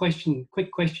one question, quick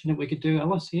question that we could do,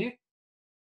 Alice, here?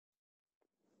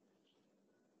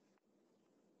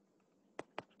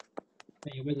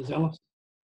 Are you with us, Alice?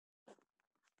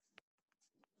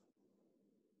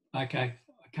 Okay,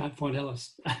 I can't find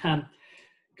Alice.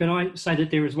 Can I say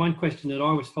that there is one question that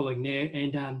I was following there,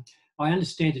 and I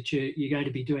understand that you're going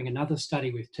to be doing another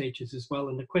study with teachers as well.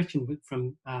 And the question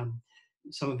from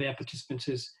some of our participants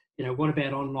is, what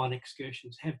about online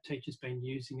excursions? Have teachers been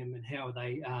using them, and how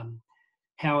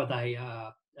are they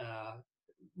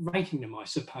rating them, I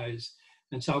suppose?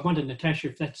 And so I wondered, Natasha,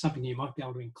 if that's something you might be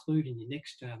able to include in your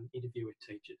next interview with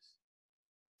teachers.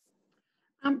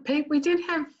 Pete, we did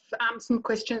have some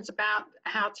questions about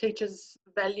how teachers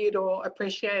valued or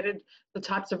appreciated the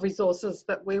types of resources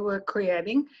that we were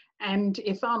creating, and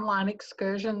if online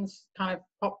excursions kind of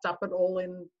popped up at all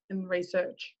in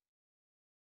research.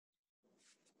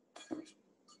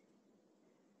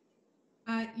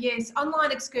 Yes,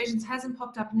 online excursions hasn't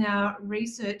popped up in our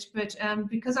research, but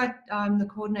because I'm the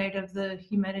coordinator of the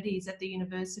humanities at the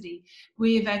university,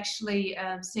 we have actually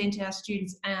sent our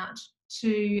students out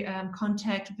to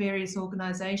contact various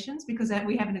organisations, because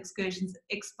we have an excursions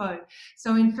expo.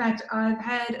 So in fact, I've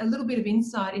had a little bit of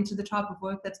insight into the type of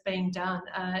work that's being done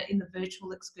in the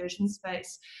virtual excursion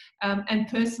space. And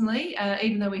personally,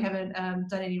 even though we haven't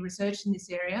done any research in this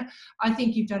area, I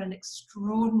think you've done an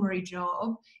extraordinary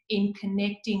job in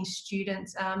connecting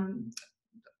students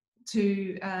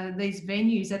to these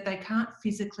venues that they can't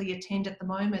physically attend at the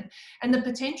moment. And the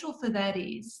potential for that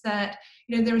is that,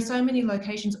 there are so many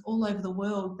locations all over the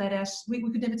world that we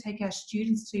could never take our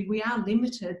students to. We are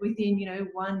limited within,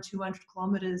 100-200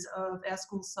 kilometres of our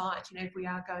school site, if we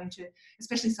are going to,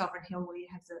 especially Sovereign Hill, where you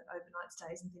have the overnight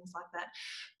stays and things like that.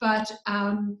 But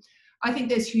I think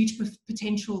there's huge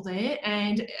potential there,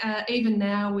 and even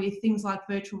now with things like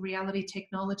virtual reality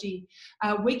technology,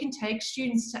 we can take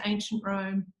students to ancient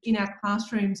Rome in our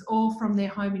classrooms or from their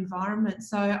home environment.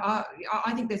 So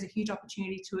I think there's a huge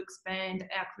opportunity to expand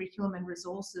our curriculum and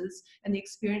resources and the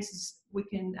experiences we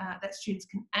can that students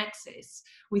can access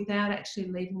without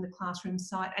actually leaving the classroom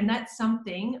site. And that's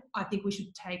something I think we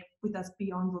should take with us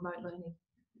beyond remote learning.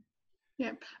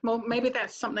 Yeah, well, maybe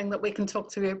that's something that we can talk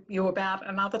to you about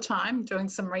another time, doing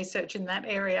some research in that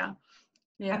area.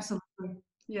 Yeah, absolutely.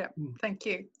 Yeah, thank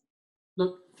you.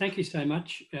 Look, thank you so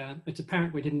much. It's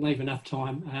apparent we didn't leave enough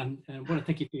time. And I want to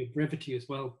thank you for your brevity as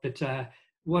well. But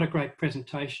what a great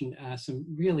presentation. Some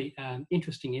really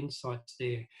interesting insights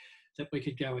there that we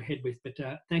could go ahead with. But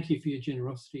thank you for your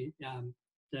generosity,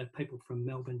 the people from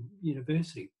Melbourne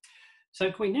University. So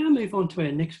can we now move on to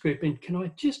our next group? And can I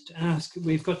just ask,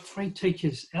 we've got 3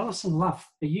 teachers. Alison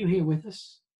Luff, are you here with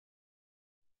us?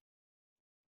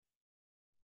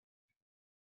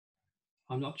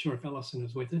 I'm not sure if Alison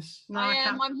is with us. No, I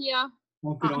am, I'm here.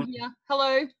 Oh, good I'm here.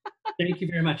 Hello. Thank you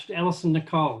very much. Alison,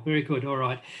 Nicole, very good, all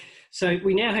right. So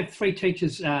we now have 3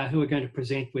 teachers who are going to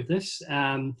present with us.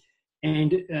 And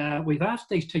we've asked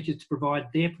these teachers to provide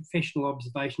their professional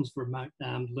observations for remote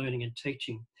learning and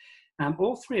teaching.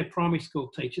 All 3 are primary school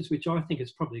teachers, which I think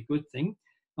is probably a good thing.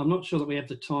 I'm not sure that we have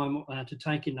the time to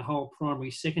take in the whole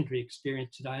primary secondary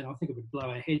experience today, and I think it would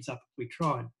blow our heads up if we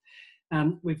tried.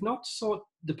 we've not sought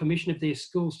the permission of their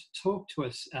schools to talk to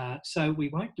us, so we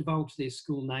won't divulge their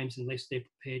school names unless they're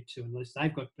prepared to, unless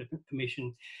they've got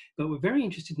permission. But we're very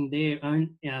interested in their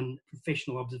own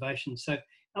professional observations. So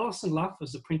Alison Luff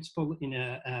was the principal in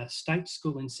a state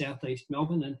school in southeast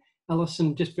Melbourne. And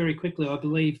Alison, just very quickly, I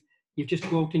believe you've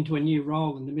just walked into a new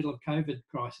role in the middle of COVID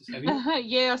crisis, have you?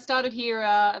 Yeah, I started here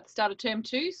at the start of term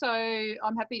 2, so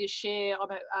I'm happy to share. I'm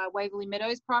at Waverley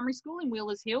Meadows Primary School in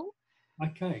Wheelers Hill.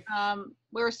 Okay.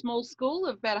 We're a small school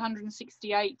of about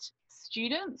 168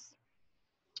 students.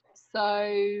 So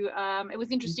it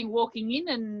was interesting walking in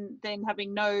and then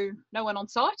having no one on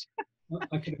site.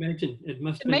 I can imagine it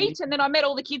must meet, and then I met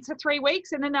all the kids for 3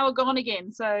 weeks, and then they were gone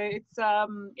again. So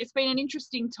it's been an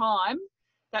interesting time,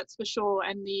 that's for sure.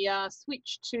 And the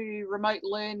switch to remote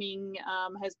learning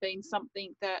has been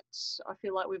something that I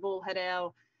feel like we've all had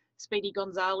our Speedy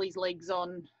Gonzales legs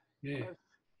on, yeah.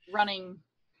 running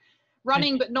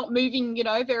but not moving,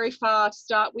 very far to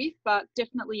start with, but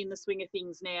definitely in the swing of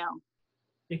things now.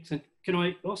 Excellent. Can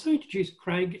I also introduce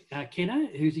Craig Kenner,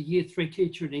 who's a Year 3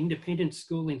 teacher at an independent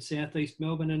school in southeast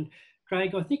Melbourne. And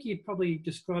Craig, I think you'd probably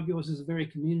describe yours as a very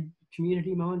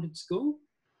community-minded school.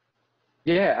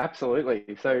 Yeah, absolutely.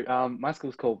 So my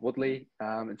school's called Woodley.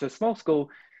 It's a small school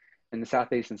in the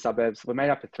southeastern suburbs. We're made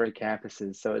up of 3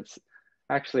 campuses, so it's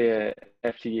actually a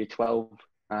FT Year 12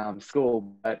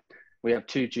 school, but we have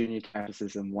 2 junior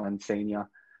campuses and 1 senior.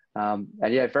 And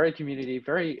yeah, very community,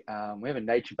 we have a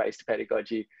nature-based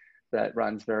pedagogy that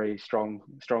runs very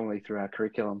strongly through our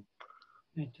curriculum.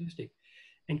 Fantastic.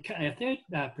 And our third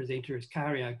presenter is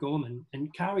Kari O'Gorman,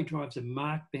 and Kari drives a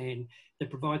mark van that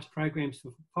provides programs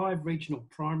for 5 regional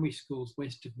primary schools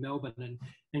west of Melbourne.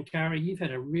 And Kari, you've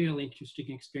had a real interesting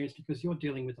experience because you're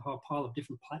dealing with a whole pile of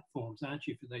different platforms, aren't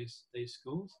you, for these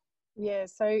schools? Yeah,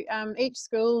 so each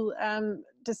school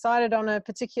decided on a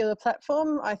particular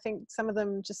platform. I think some of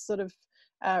them just sort of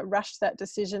rushed that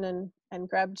decision and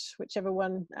grabbed whichever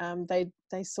one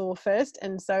they saw first.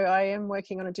 And so I am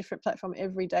working on a different platform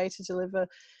every day to deliver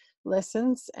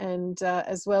lessons, and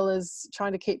as well as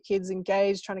trying to keep kids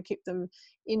engaged, trying to keep them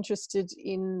interested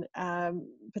in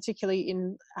particularly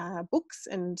in books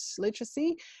and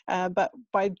literacy, but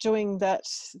by doing that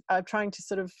trying to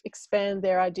sort of expand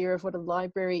their idea of what a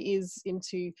library is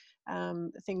into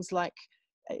things like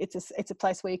it's a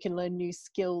place where you can learn new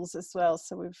skills as well.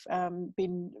 So we've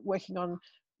been working on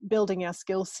building our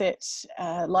skill set,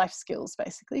 life skills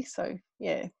basically. So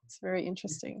yeah, it's very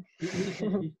interesting.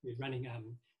 You're running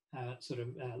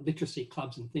literacy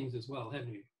clubs and things as well,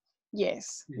 haven't you?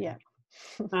 Yes, yeah.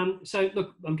 So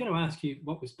look, I'm going to ask you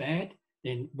what was bad,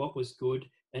 then what was good,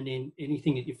 and then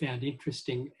anything that you found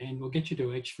interesting, and we'll get you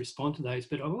to each respond to those.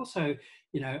 But I'll also,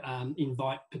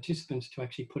 invite participants to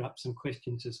actually put up some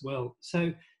questions as well.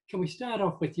 So can we start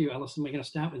off with you, Alison? We're going to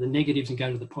start with the negatives and go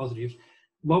to the positives.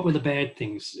 What were the bad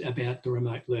things about the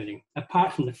remote learning,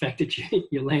 apart from the fact that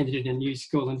you landed in a new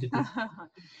school and didn't?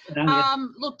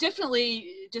 Look,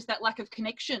 definitely just that lack of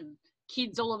connection.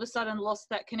 Kids all of a sudden lost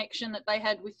that connection that they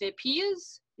had with their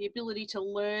peers, the ability to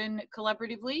learn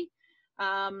collaboratively,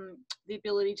 the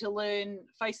ability to learn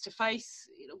face-to-face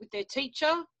with their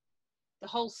teacher, the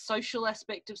whole social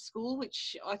aspect of school,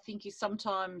 which I think is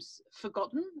sometimes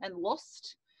forgotten and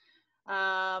lost.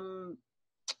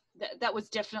 That was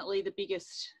definitely the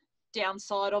biggest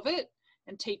downside of it,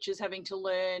 and teachers having to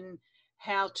learn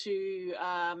how to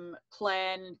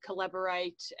plan,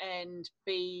 collaborate and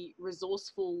be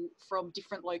resourceful from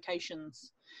different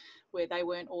locations where they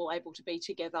weren't all able to be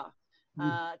together.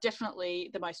 Definitely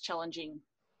the most challenging.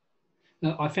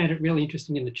 I found it really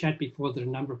interesting in the chat before that a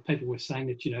number of people were saying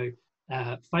that,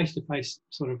 face-to-face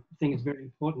sort of thing is very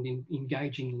important in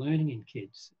engaging learning in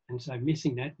kids. And so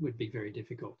missing that would be very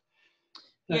difficult.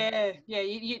 Yeah.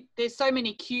 There's so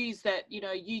many cues that,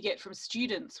 you get from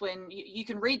students when you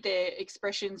can read their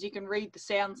expressions, you can read the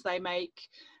sounds they make,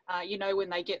 when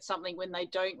they get something, when they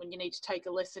don't, when you need to take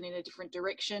a lesson in a different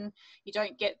direction. You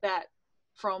don't get that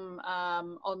from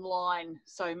online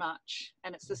so much.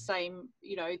 And it's the same,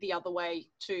 the other way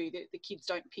too. The kids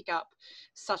don't pick up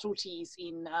subtleties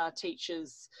in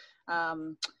teachers'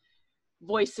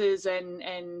 voices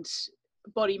and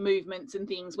body movements and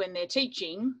things when they're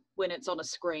teaching, when it's on a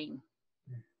screen.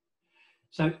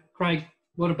 So, Craig,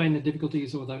 what have been the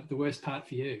difficulties or the worst part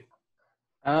for you?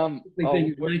 Being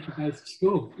a nature-based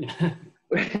school.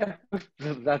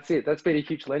 That's it. That's been a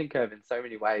huge learning curve in so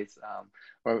many ways.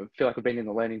 I feel like we've been in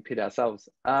the learning pit ourselves.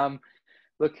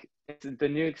 Look, it's the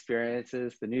new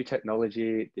experiences, the new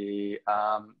technology, the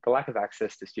lack of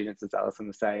access to students, as Alison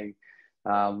was saying.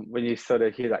 When you sort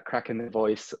of hear that crack in the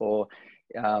voice or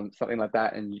something like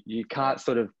that, and you can't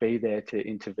sort of be there to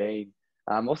intervene.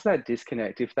 Also that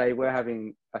disconnect, if they were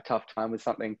having a tough time with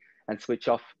something and switch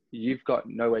off, you've got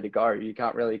nowhere to go. You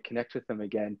can't really connect with them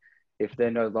again. If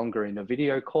they're no longer in a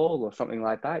video call or something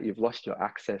like that, you've lost your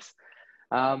access.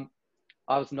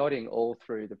 I was nodding all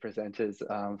through the presenters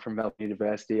from Melbourne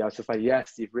University. I was just like,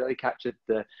 yes, you've really captured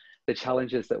the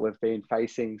challenges that we've been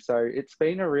facing. So it's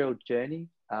been a real journey.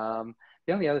 The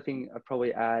only other thing I'd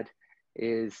probably add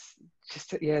is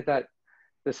just, that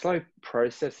the slow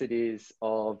process it is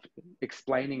of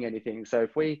explaining anything. So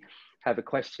if we have a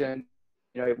question,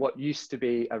 what used to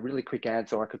be a really quick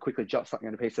answer, or I could quickly jot something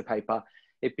on a piece of paper,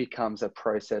 it becomes a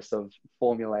process of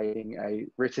formulating a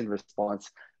written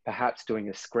response, perhaps doing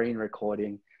a screen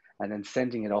recording, and then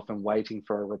sending it off and waiting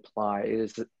for a reply. It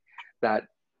is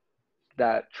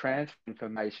that transfer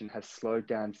information has slowed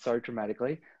down so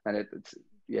dramatically, and it's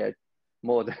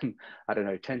more than,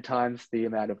 10 times the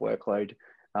amount of workload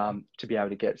to be able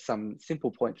to get some simple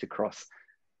points across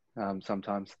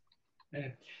sometimes. Yeah.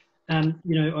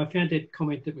 I found that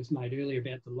comment that was made earlier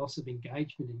about the loss of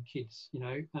engagement in kids.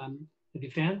 Have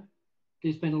you found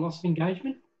there's been a loss of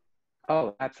engagement?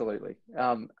 Oh, absolutely.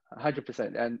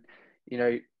 100%. And,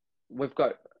 we've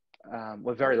got,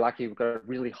 we're very lucky. We've got a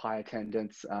really high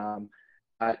attendance,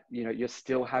 but, you're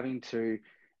still having to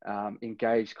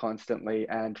engage constantly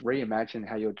and reimagine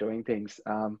how you're doing things.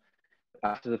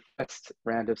 After the first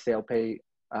round of CLP,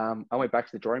 I went back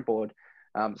to the drawing board.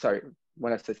 Sorry,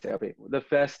 when I said CLP, the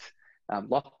first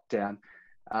lockdown,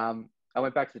 I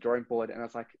went back to the drawing board and I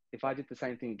was like, if I did the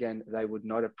same thing again, they would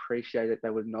not appreciate it. They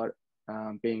would not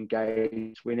be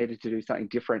engaged. We needed to do something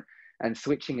different. And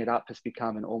switching it up has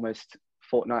become an almost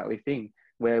fortnightly thing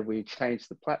where we change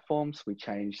the platforms, we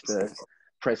change the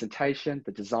presentation,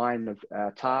 the design of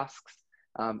our tasks.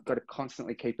 Got to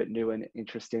constantly keep it new and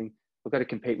interesting. We've got to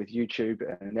compete with YouTube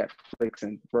and Netflix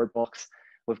and Roblox.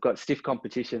 We've got stiff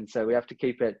competition, so we have to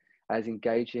keep it as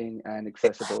engaging and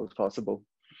accessible as possible.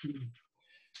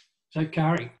 So,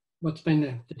 Kari, what's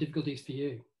been the difficulties for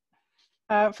you?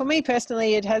 For me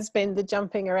personally, it has been the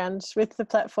jumping around with the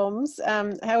platforms.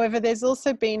 However, there's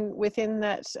also been within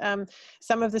that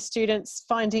some of the students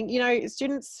finding,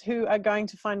 students who are going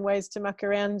to find ways to muck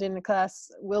around in the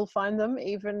class will find them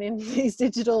even in these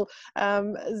digital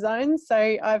zones.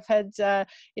 So I've had,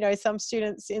 some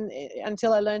students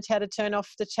until I learned how to turn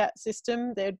off the chat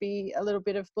system, there'd be a little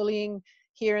bit of bullying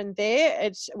here and there,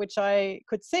 which I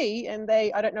could see, and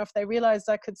I don't know if they realised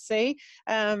I could see.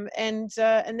 And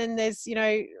then there's,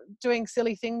 doing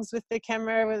silly things with the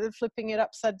camera, whether flipping it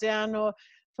upside down or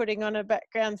putting on a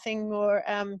background thing, or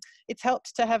it's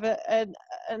helped to have an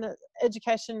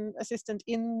education assistant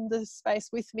in the space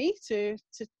with me to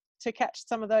catch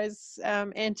some of those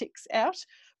antics out.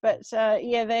 But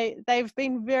they've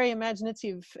been very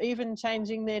imaginative, even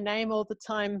changing their name all the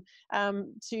time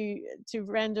to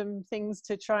random things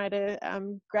to try to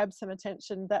grab some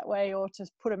attention that way, or to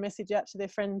put a message out to their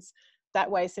friends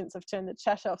that way since I've turned the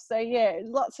chat off. So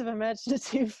lots of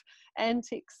imaginative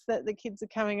antics that the kids are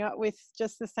coming up with,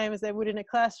 just the same as they would in a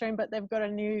classroom, but they've got a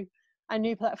new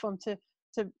platform to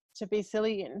be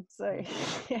silly in. So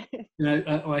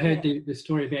I heard the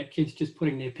story about kids just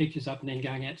putting their pictures up and then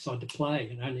going outside to play,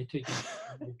 and their teachers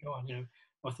go on.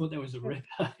 I thought that was a rip.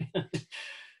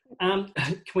 Can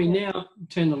we now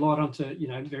turn the light onto,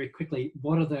 very quickly,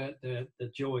 what are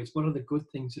the joys? What are the good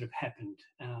things that have happened?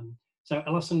 So,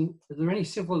 Alison, are there any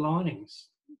silver linings?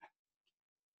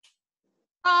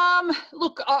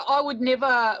 Look, I would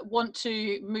never want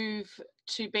to move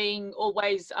to being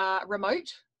always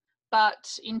remote.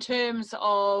 But in terms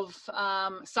of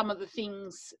some of the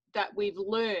things that we've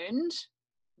learned,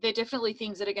 they're definitely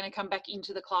things that are going to come back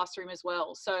into the classroom as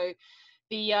well. So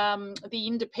the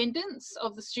independence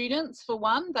of the students, for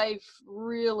one, they've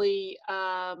really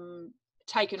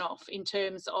taken off in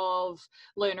terms of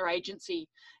learner agency,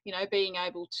 being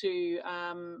able to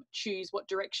choose what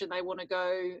direction they want to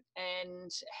go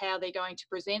and how they're going to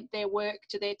present their work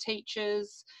to their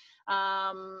teachers.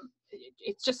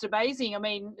 It's just amazing. I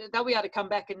mean, they'll be able to come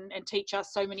back and teach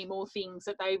us so many more things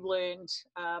that they've learned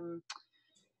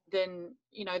than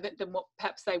what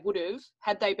perhaps they would have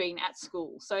had they been at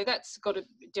school. So that's got to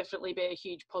definitely be a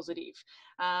huge positive.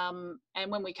 And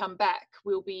when we come back,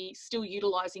 we'll be still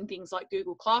utilising things like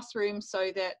Google Classroom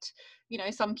so that,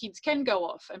 some kids can go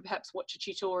off and perhaps watch a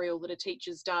tutorial that a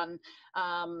teacher's done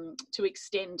to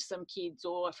extend some kids,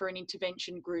 or for an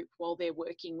intervention group while they're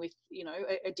working with,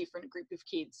 a different group of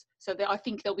kids. So I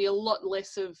think there'll be a lot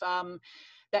less of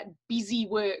that busy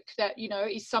work that,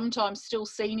 is sometimes still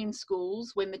seen in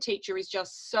schools when the teacher is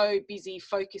just so busy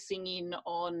focusing in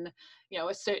on,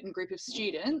 a certain group of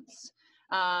students,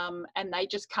 and they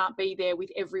just can't be there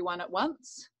with everyone at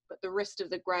once. but the rest of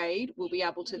the grade will be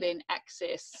able to then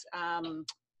access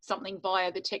something via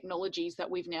the technologies that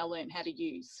we've now learned how to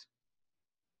use.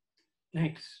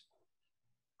 Thanks.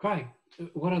 Craig,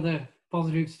 what are the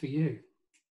positives for you?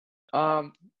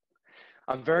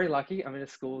 I'm very lucky. I'm in a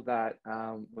school that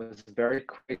was very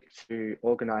quick to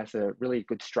organise a really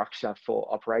good structure for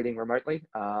operating remotely.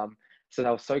 So they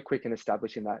were so quick in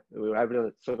establishing that. We were able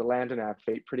to sort of land on our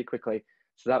feet pretty quickly.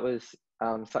 So that was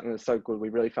something that was so good. We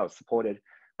really felt supported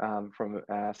from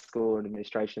our school and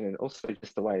administration, and also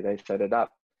just the way they set it up.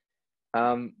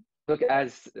 Look,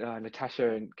 as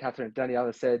Natasha and Catherine and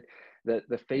Daniela said,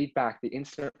 the feedback, the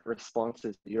instant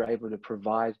responses that you're able to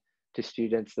provide to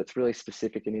students that's really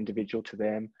specific and individual to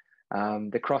them,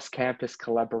 the cross-campus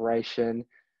collaboration.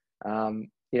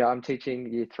 You know, I'm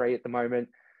teaching year 3 at the moment.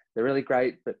 They're really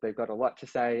great, but they've got a lot to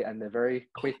say and they're very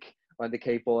quick on the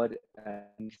keyboard,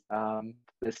 and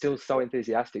they're still so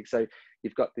enthusiastic. So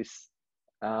you've got this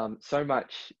so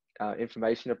much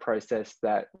information to process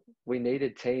that we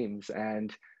needed teams,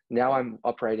 and now I'm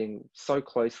operating so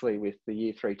closely with the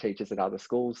year 3 teachers at other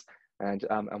schools and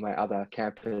on my other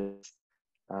campus.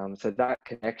 So that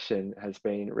connection has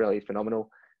been really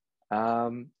phenomenal.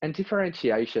 And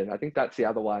differentiation, I think that's the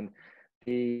other one.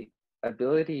 The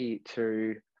ability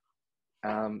to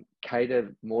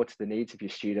cater more to the needs of your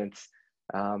students,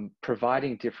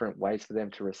 providing different ways for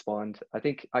them to respond. I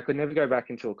think I could never go back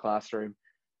into a classroom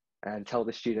and tell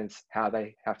the students how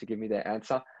they have to give me their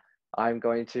answer. I'm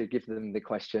going to give them the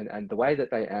question, and the way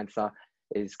that they answer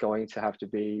is going to have to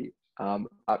be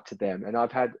up to them. And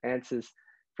I've had answers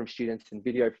from students in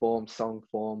video form, song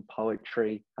form,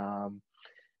 poetry,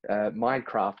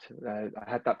 Minecraft. I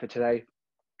had that for today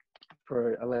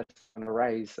for a lesson on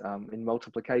arrays in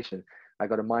multiplication. I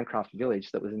got a Minecraft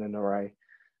village that was in an array.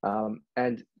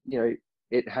 And, you know,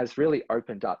 it has really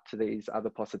opened up to these other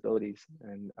possibilities.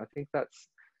 And I think that's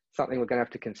something we're going to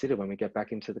have to consider when we get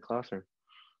back into the classroom.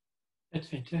 That's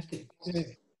fantastic.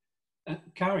 Yeah.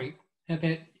 Kari, how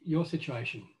about your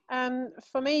situation?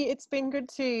 For me, it's been good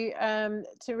to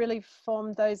really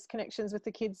form those connections with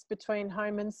the kids between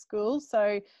home and school.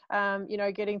 So, you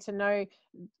know, getting to know,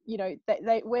 you know,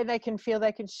 where they can feel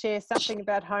they can share something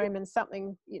about home and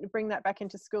something, you know, bring that back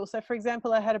into school. So, for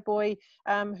example, I had a boy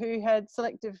who had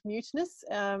selective muteness.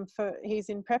 He's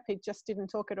in prep. He just didn't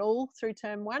talk at all through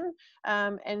term 1,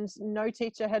 and no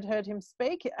teacher had heard him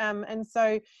speak. And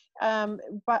so,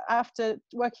 but after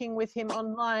working with him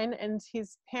online and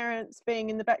his parents being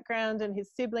in the background and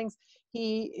his siblings,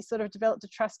 he sort of developed a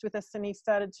trust with us, and he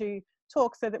started to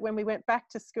talk, so that when we went back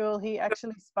to school, he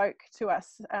actually spoke to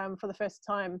us for the first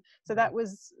time. So that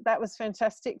was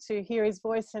fantastic to hear his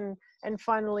voice and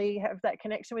finally have that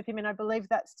connection with him. And I believe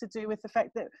that's to do with the fact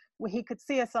that he could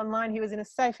see us online. He was in a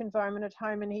safe environment at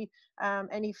home, and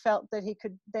he felt that he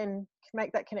could then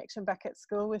make that connection back at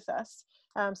school with us.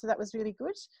 So that was really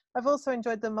good. I've also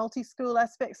enjoyed the multi-school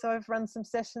aspect. So I've run some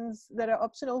sessions that are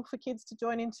optional for kids to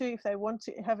join into if they want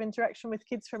to have interaction with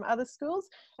kids from other schools.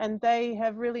 And they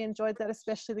have really enjoyed that,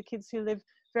 especially the kids who live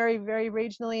very, very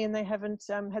regionally and they haven't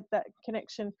had that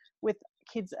connection with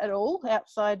kids at all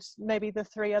outside maybe the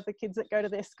 3 other kids that go to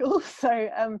their school. So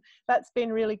that's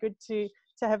been really good to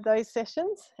have those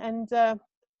sessions. And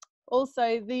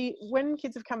also, when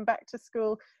kids have come back to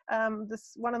school,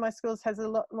 one of my schools has a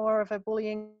lot more of a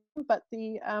bullying, but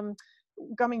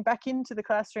coming back into the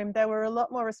classroom, they were a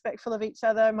lot more respectful of each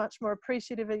other, much more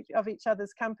appreciative of each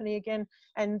other's company again.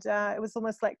 And it was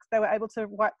almost like they were able to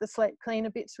wipe the slate clean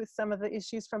a bit with some of the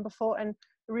issues from before, and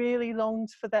really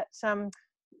longed for that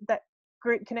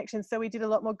group connection. So we did a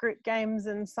lot more group games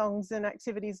and songs and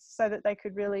activities so that they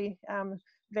could really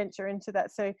venture into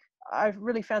that. So I've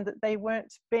really found that they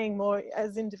weren't being more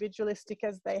as individualistic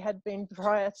as they had been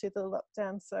prior to the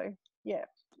lockdown. So yeah,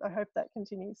 I hope that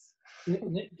continues.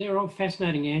 They're all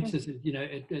fascinating answers. You know,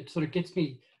 it sort of gets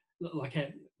me, like how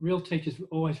real teachers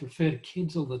always refer to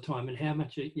kids all the time and how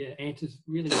much your answers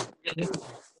really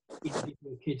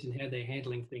individual kids and how they're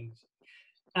handling things.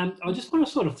 I just want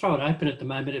to sort of throw it open at the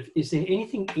moment. Is there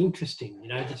anything interesting, you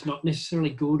know, that's not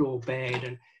necessarily good or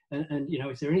bad? And you know,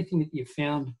 is there anything that you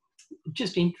found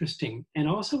just interesting? And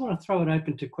I also want to throw it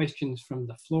open to questions from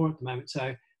the floor at the moment.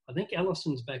 So I think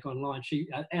Alison's back online.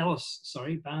 Alice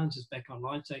Barnes is back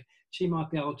online. So she might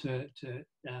be able to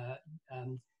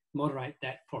moderate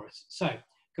that for us. So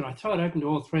can I throw it open to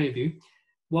all 3 of you?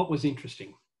 What was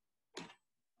interesting?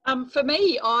 For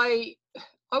me, I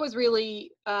was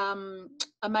really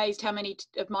amazed how many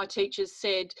of my teachers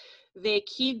said their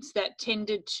kids that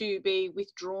tended to be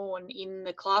withdrawn in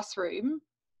the classroom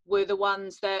were the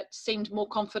ones that seemed more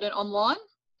confident online.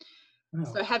 Oh.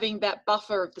 So having that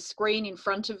buffer of the screen in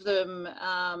front of them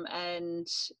and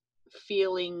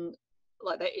feeling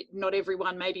like not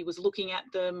everyone maybe was looking at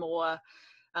them, or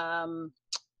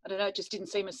I don't know, it just didn't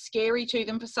seem as scary to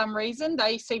them for some reason.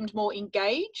 They seemed more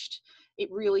engaged.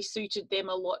 It really suited them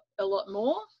a lot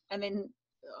more. And then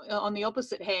on the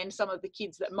opposite hand, some of the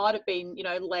kids that might have been, you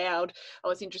know, loud, I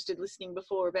was interested listening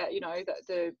before about, you know,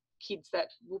 the kids that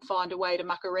will find a way to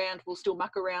muck around will still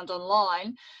muck around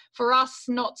online. For us,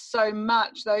 not so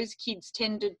much. Those kids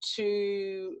tended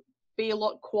to be a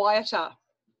lot quieter.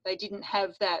 They didn't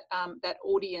have that that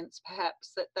audience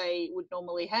perhaps that they would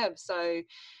normally have, so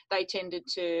they tended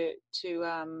to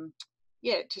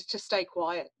stay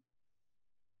quiet.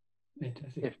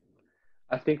 Fantastic.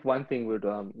 I think one thing we'd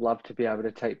love to be able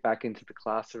to take back into the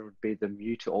classroom would be the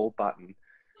mute all button.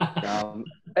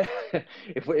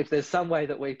 If there's some way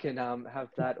that we can have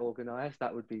that organised,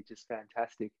 that would be just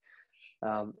fantastic.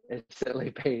 It's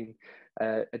certainly been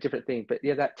a different thing, but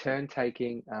yeah, that turn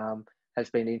taking has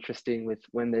been interesting with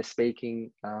when they're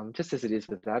speaking, just as it is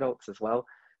with adults as well.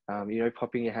 You know,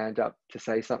 popping your hand up to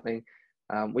say something.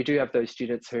 We do have those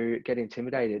students who get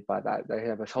intimidated by that. They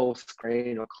have a whole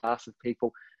screen or class of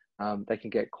people. They can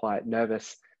get quite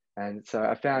nervous. And so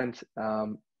I found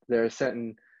there are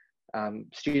certain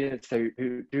students who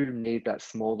do need that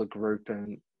smaller group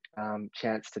and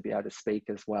chance to be able to speak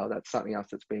as well. That's something else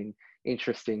that's been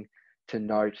interesting to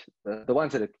note. The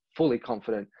ones that are fully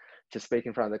confident to speak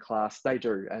in front of the class, they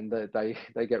do, and they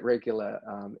get regular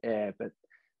air, but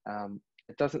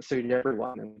it doesn't suit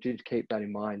everyone, and we do keep that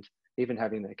in mind. Even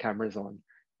having their cameras on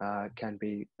can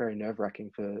be very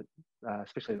nerve-wracking for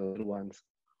especially the little ones.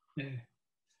 Yeah.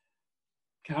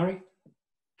 Kari?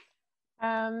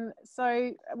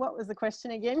 So what was the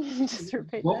question again? Just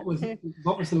repeat what that.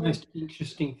 What was the most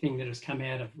interesting thing that has come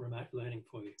out of remote learning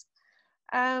for you?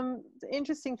 The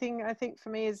interesting thing, I think, for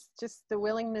me is just the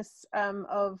willingness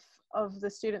of the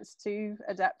students to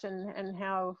adapt, and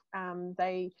how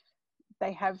they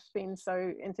have been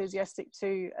so enthusiastic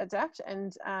to adapt,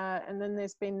 and then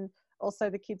there's been also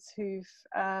the kids who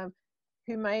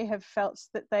may have felt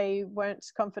that they weren't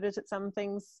confident at some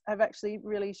things have actually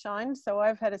really shined. So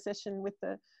I've had a session with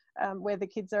the where the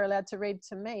kids are allowed to read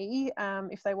to me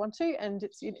if they want to, and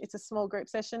it's a small group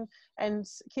session, and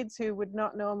kids who would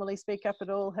not normally speak up at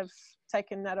all have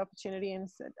taken that opportunity and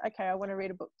said, okay, I want to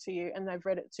read a book to you, and they've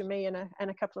read it to me and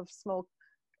a couple of small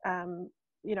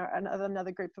you know,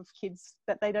 another group of kids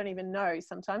that they don't even know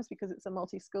sometimes, because it's a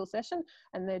multi-school session,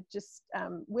 and they're just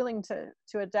willing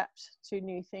to adapt to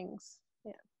new things.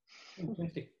 Yeah.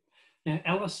 Fantastic. Now,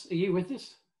 Alice, are you with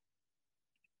us?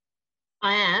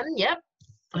 I am, yep.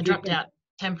 I dropped out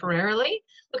temporarily.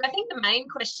 Look, I think the main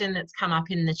question that's come up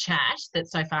in the chat that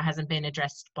so far hasn't been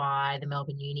addressed by the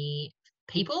Melbourne Uni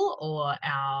people or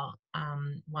our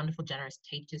wonderful, generous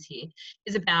teachers here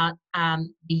is about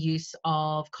the use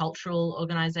of cultural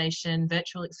organisation,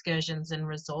 virtual excursions and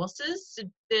resources.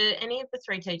 Do any of the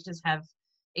three teachers have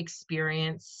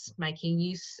experience making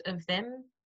use of them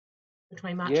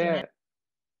between March and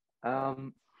now?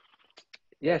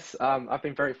 Yes, I've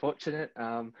been very fortunate.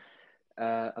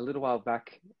 A little while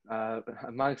back,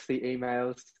 amongst the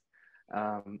emails,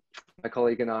 my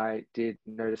colleague and I did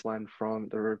notice one from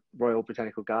the Royal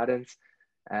Botanical Gardens,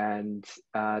 and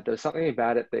there was something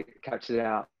about it that captured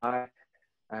our eye,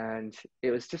 and it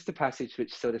was just a passage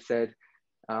which sort of said,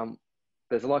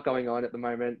 there's a lot going on at the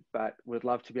moment, but we'd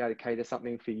love to be able to cater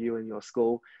something for you and your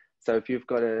school. So if you've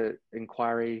got an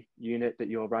inquiry unit that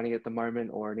you're running at the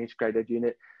moment, or an integrated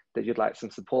unit that you'd like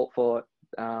some support for,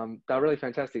 they're really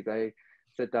fantastic. They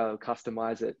said they'll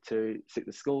customize it to suit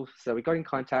the school. So we got in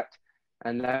contact,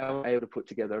 and they were able to put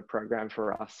together a program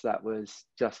for us that was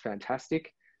just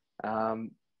fantastic.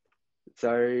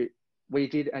 So we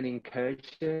did an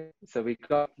incursion. So we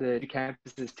got the two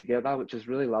campuses together, which was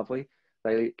really lovely.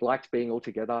 They liked being all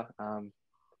together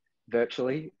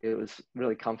virtually. It was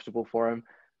really comfortable for them.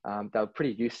 They were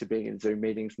pretty used to being in Zoom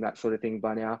meetings and that sort of thing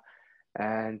by now.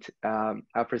 And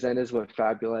our presenters were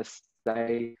fabulous.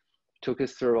 They took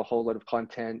us through a whole lot of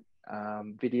content,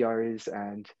 videos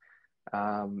and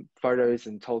photos,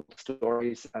 and told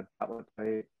stories about what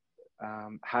they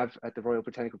have at the Royal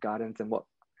Botanical Gardens and what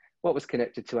was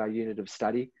connected to our unit of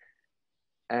study.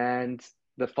 And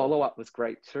the follow-up was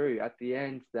great too. At the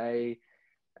end, they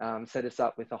set us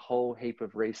up with a whole heap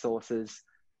of resources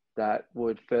that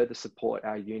would further support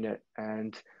our unit.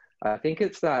 And I think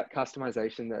it's that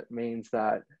customization that means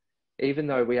that even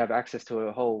though we have access to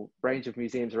a whole range of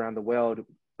museums around the world,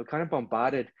 we're kind of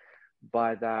bombarded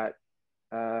by that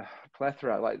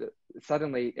plethora. Like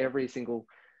suddenly every single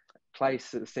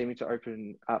place is seeming to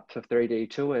open up to 3D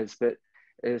tours, but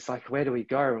it's like, where do we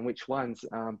go and which ones?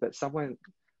 But someone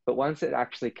But once it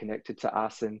actually connected to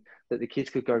us and that the kids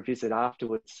could go visit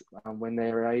afterwards when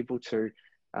they were able to,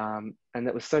 and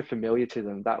that was so familiar to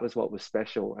them, that was what was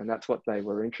special, and that's what they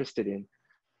were interested in.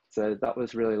 So that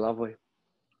was really lovely.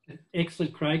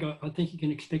 Excellent, Craig. I think you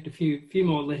can expect a few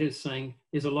more letters saying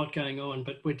there's a lot going on,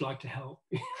 but we'd like to help.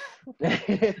 But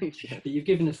you've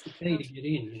given us the key to get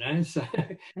in, you know. So,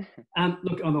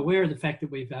 look, I'm aware of the fact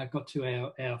that we've got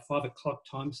to our 5 o'clock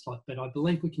time slot, but I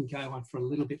believe we can go on for a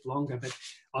little bit longer. But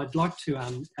I'd like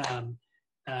to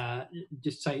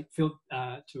just say, to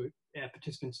our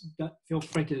participants, feel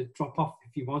free to drop off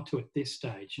if you want to at this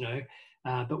stage, you know.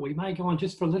 But we may go on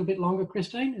just for a little bit longer,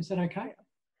 Christine. Is that okay?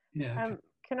 Yeah. Okay.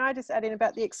 Can I just add in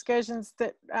about the excursions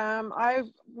that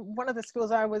one of the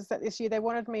schools I was at this year, they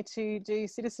wanted me to do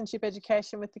citizenship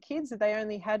education with the kids. They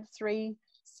only had 3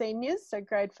 seniors, so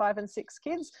grade 5 and 6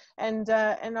 kids. And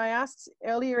I asked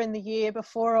earlier in the year,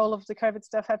 before all of the COVID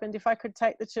stuff happened, if I could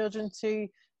take the children to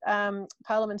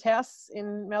Parliament House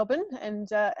in Melbourne, and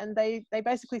they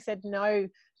basically said no,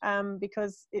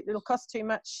 because it'll cost too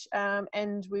much,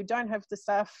 and we don't have the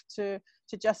staff to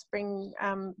just bring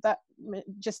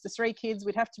just the 3 kids.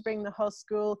 We'd have to bring the whole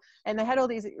school, and they had all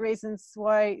these reasons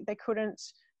why they couldn't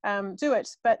do it.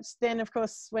 But then, of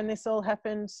course, when this all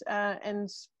happened, and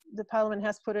the Parliament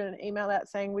House put an email out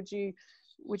saying, would you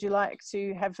like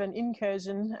to have an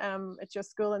incursion at your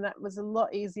school? And that was a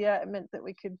lot easier. It meant that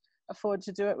we could afford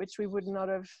to do it, which we would not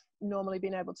have normally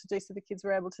been able to do. So the kids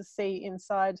were able to see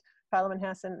inside Parliament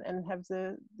House and have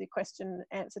the question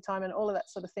answer time and all of that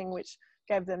sort of thing, which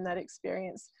gave them that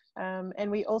experience. And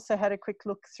we also had a quick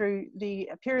look through the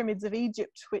pyramids of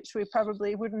Egypt, which we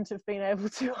probably wouldn't have been able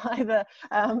to either.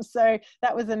 So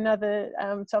that was another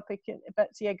topic. But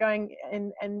yeah, going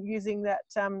and using that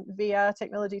VR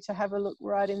technology to have a look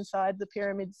right inside the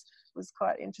pyramids was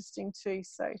quite interesting too.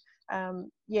 So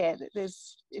yeah,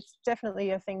 it's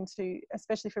definitely a thing to,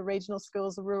 especially for regional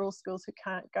schools or rural schools who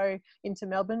can't go into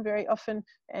Melbourne very often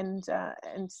and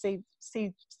see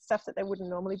stuff that they wouldn't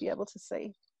normally be able to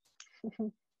see.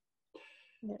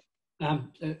 Yeah.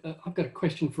 I've got a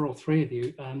question for all 3 of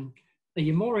you. Are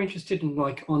you more interested in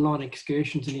like online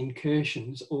excursions and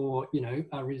incursions, or, you know,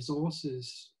 are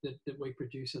resources that we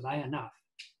produce, are they enough,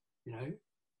 you know?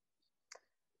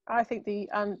 I think the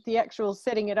actual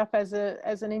setting it up as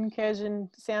an incursion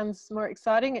sounds more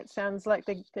exciting. It sounds like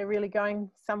they're really going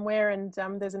somewhere, and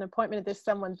there's an appointment. There's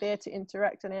someone there to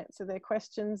interact and answer their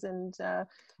questions, and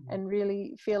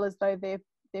really feel as though they're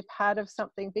part of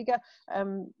something bigger,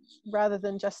 rather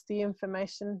than just the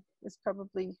information is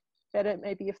probably better.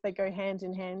 Maybe if they go hand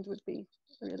in hand would be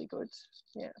really good.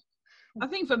 Yeah. I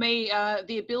think for me,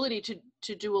 the ability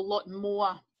to do a lot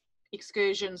more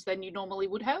excursions than you normally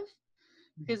would have.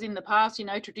 Because in the past, you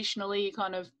know, traditionally you're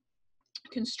kind of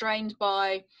constrained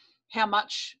by how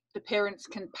much the parents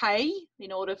can pay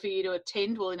in order for you to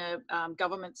attend, well, in a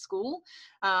government school,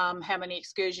 how many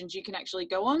excursions you can actually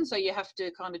go on. So you have to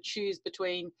kind of choose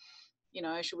between, you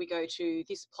know, should we go to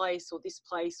this place or this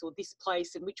place or this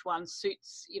place, and which one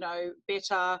suits, you know,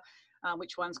 better,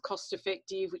 which one's cost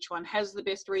effective, which one has the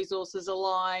best resources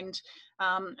aligned,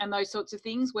 and those sorts of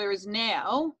things. Whereas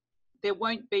now, there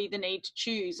won't be the need to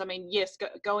choose. I mean, yes,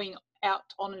 going out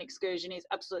on an excursion is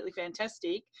absolutely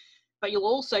fantastic, but you'll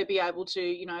also be able to,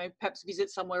 you know, perhaps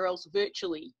visit somewhere else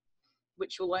virtually,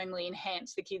 which will only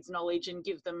enhance the kids' knowledge and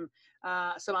give them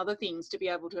some other things to be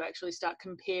able to actually start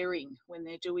comparing when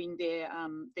they're doing their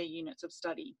units of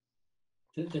study.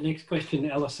 The next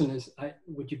question, Alison, is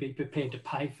would you be prepared to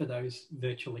pay for those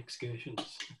virtual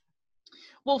excursions?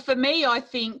 Well, for me, I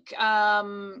think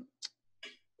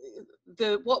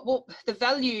the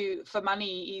value for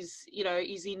money is, you know,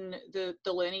 is in the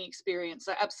learning experience.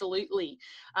 So absolutely,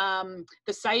 the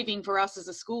saving for us as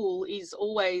a school is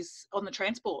always on the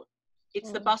transport.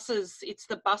 It's the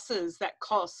buses that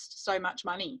cost so much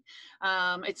money.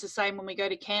 It's the same when we go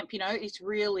to camp, you know, it's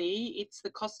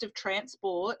the cost of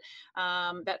transport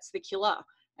that's the killer,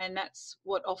 and that's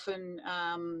what often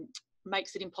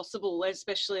makes it impossible,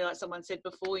 especially like someone said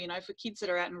before, you know, for kids that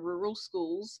are out in rural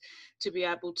schools to be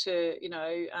able to, you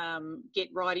know, get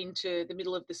right into the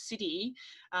middle of the city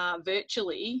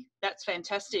virtually. That's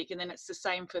fantastic. And then it's the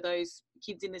same for those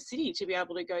kids in the city to be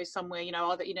able to go somewhere, you know,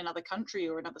 either in another country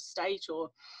or another state, or,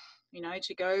 you know,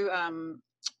 to go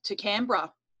to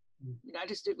Canberra. You know,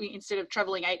 just instead of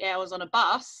travelling 8 hours on a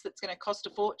bus that's going to cost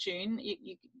a fortune,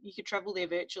 you could travel there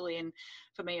virtually. And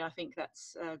for me, I think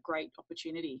that's a great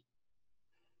opportunity.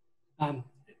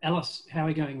 Alice, how are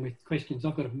we going with questions?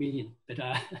 I've got a million, but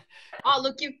oh,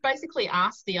 look, you've basically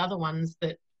asked the other ones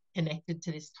that connected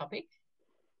to this topic.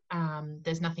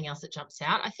 there's nothing else that jumps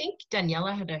out. I think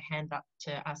Daniela had her hand up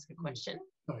to ask a question.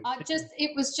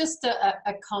 It was just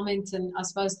a comment, and I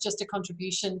suppose just a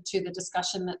contribution to the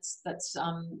discussion that's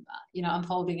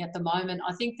unfolding at the moment.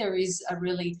 I think there is a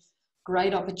really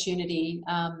great opportunity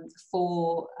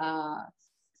for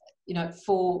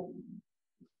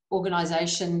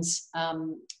organisations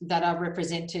that are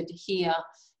represented here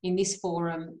in this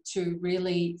forum to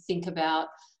really think about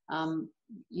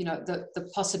the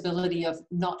possibility of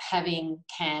not having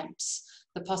camps,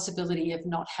 the possibility of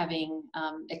not having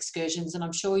excursions. And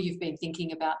I'm sure you've been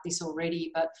thinking about this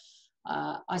already, but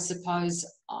I suppose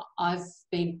I've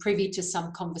been privy to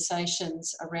some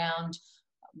conversations around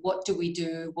what do we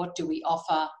do, what do we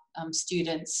offer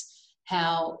students,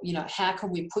 how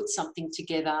can we put something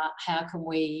together, how can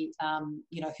we,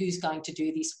 who's going to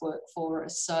do this work for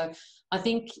us. So I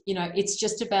think, it's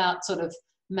just about sort of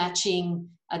matching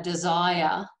a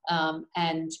desire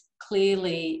and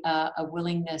clearly a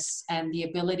willingness and the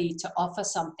ability to offer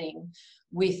something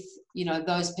with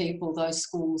those people, those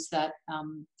schools that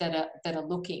are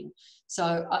looking.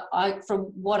 So I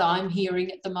from what I'm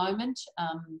hearing at the moment,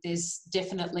 there's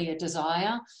definitely a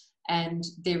desire and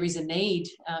there is a need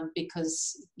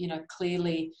because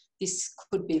clearly this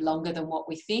could be longer than what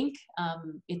we think.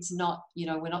 It's not,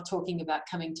 we're not talking about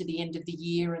coming to the end of the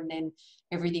year and then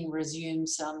everything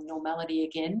resumes normality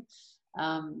again.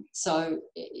 So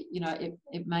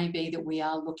it may be that we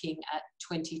are looking at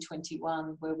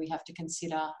 2021 where we have to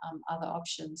consider other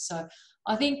options. So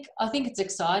I think it's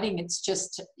exciting. It's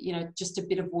just just a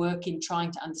bit of work in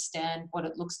trying to understand what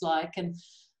it looks like, and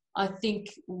I think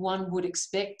one would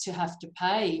expect to have to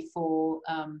pay for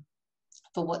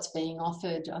what's being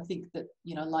offered. I think that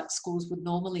like schools would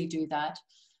normally do that.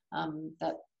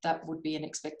 That would be an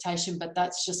expectation, but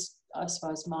that's just, I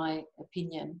suppose, my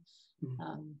opinion.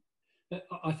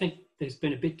 I think there's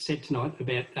been a bit said tonight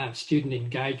about student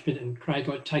engagement, and Craig,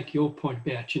 I'd take your point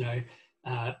about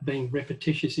being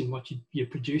repetitious in what you're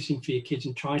producing for your kids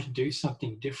and trying to do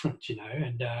something different,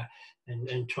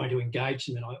 and trying to engage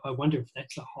them. And I wonder if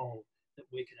that's a hole that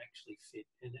we could actually fit,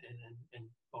 and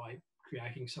by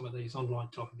creating some of these online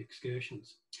type of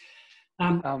excursions.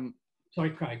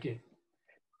 Sorry, Craig. Yeah.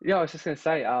 Yeah, I was just going to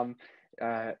say.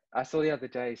 I saw the other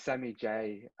day Sammy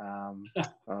J.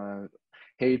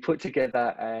 He put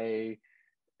together a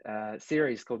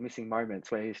series called Missing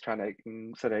Moments, where he's trying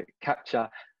to sort of capture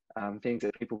things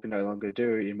that people can no longer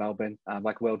do in Melbourne,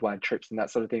 like worldwide trips and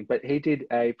that sort of thing. But he did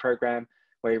a program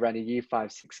where he ran a Year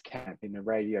 5-6 camp in a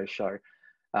radio show,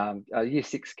 a Year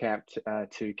 6 camp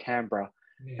to Canberra,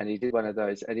 and he did one of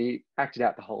those, and he acted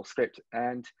out the whole script.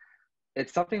 And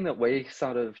it's something that we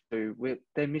sort of do.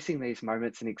 They're missing these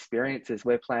moments and experiences.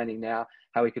 We're planning now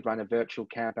how we could run a virtual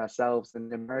camp ourselves.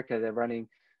 In America, they're running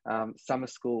summer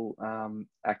school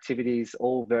activities,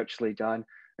 all virtually done,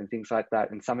 and things like that,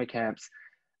 and summer camps.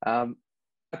 At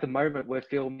the moment, we're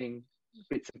filming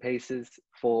bits and pieces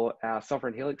for our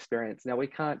Sovereign Hill experience. Now, we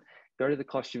can't go to the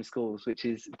costume schools, which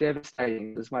is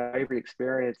devastating. It was my favorite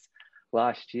experience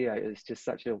last year. It was just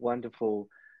such a wonderful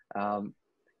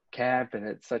camp, and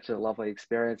it's such a lovely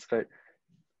experience. But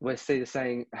we're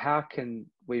saying, how can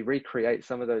we recreate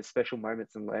some of those special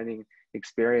moments and learning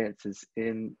experiences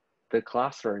in the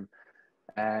classroom?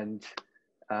 And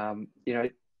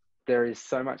there is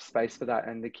so much space for that,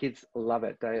 and the kids love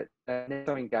it. They're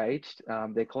so engaged.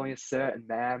 They're calling us sir and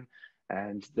ma'am,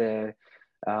 and they're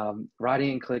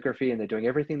writing in calligraphy, and they're doing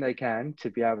everything they can to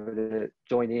be able to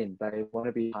join in. They want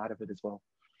to be part of it as well.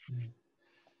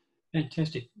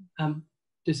 Fantastic.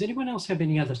 Does anyone else have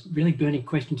any other really burning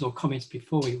questions or comments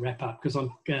before we wrap up? Because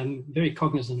I'm very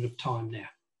cognizant of time now.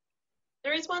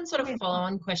 There is one sort of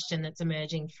follow-on question that's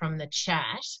emerging from the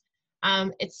chat.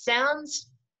 It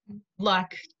sounds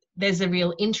like there's a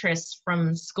real interest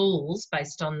from schools,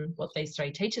 based on what these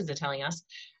three teachers are telling us,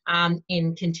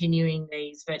 in continuing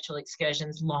these virtual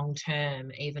excursions long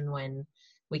term, even when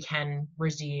we can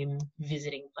resume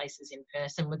visiting places in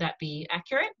person. Would that be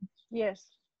accurate? Yes.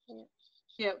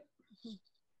 Yep.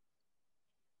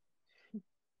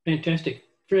 Fantastic.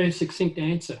 Very succinct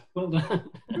answer. Well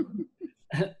done.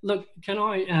 Look, can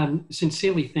I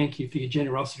sincerely thank you for your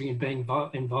generosity in being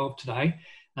involved today,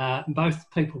 both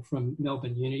people from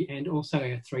Melbourne Uni and also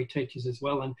our three teachers as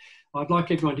well. And I'd like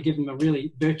everyone to give them a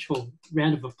really virtual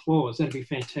round of applause. That'd be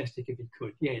fantastic if you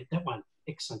could. Yeah, that one.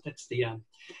 Excellent. That's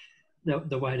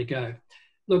the way to go.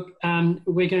 Look,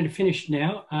 we're going to finish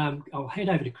now. I'll head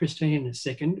over to Christine in a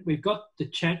second. We've got the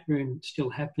chat room still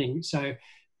happening. So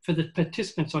for the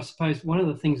participants, I suppose one of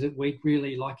the things that we'd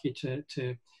really like you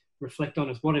to reflect on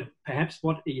is what are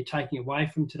you taking away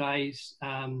from today's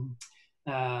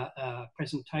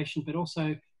presentation, but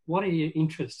also what are your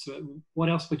interests? What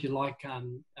else would you like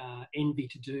ENVi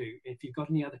to do? If you've got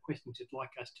any other questions you'd like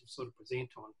us to sort of present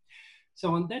on.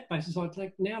 So on that basis,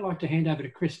 I'd now like to hand over to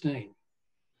Christine.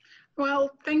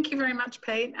 Well, thank you very much,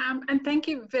 Pete. And thank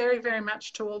you very, very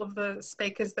much to all of the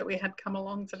speakers that we had come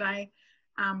along today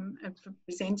and for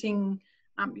presenting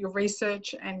your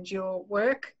research and your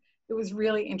work. It was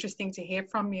really interesting to hear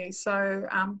from you. So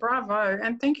bravo.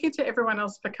 And thank you to everyone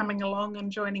else for coming along and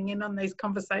joining in on these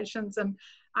conversations and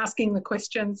asking the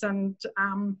questions and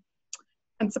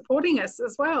supporting us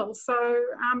as well. So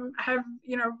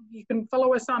you can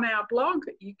follow us on our blog.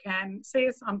 You can see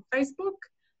us on Facebook.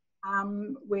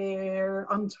 We're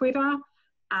on Twitter.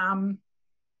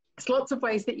 There's lots of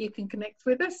ways that you can connect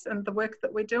with us and the work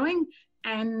that we're doing.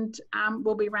 And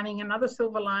we'll be running another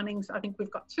Silver Linings. I think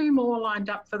we've got 2 more lined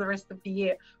up for the rest of the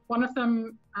year. One of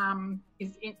them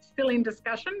is still in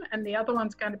discussion, and the other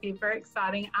one's going to be a very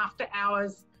exciting after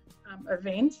hours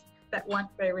event that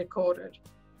won't be recorded.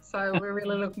 So we're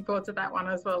really looking forward to that one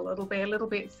as well. It'll be a little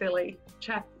bit silly.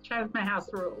 Chat of my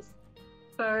house rules.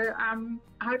 So I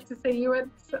hope to see you at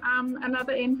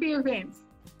another ENVi event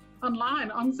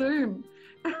online on Zoom,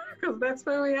 because that's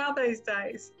where we are these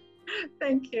days.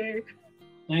 Thank you.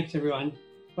 Thanks, everyone.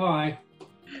 Bye.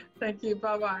 Thank you.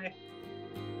 Bye-bye.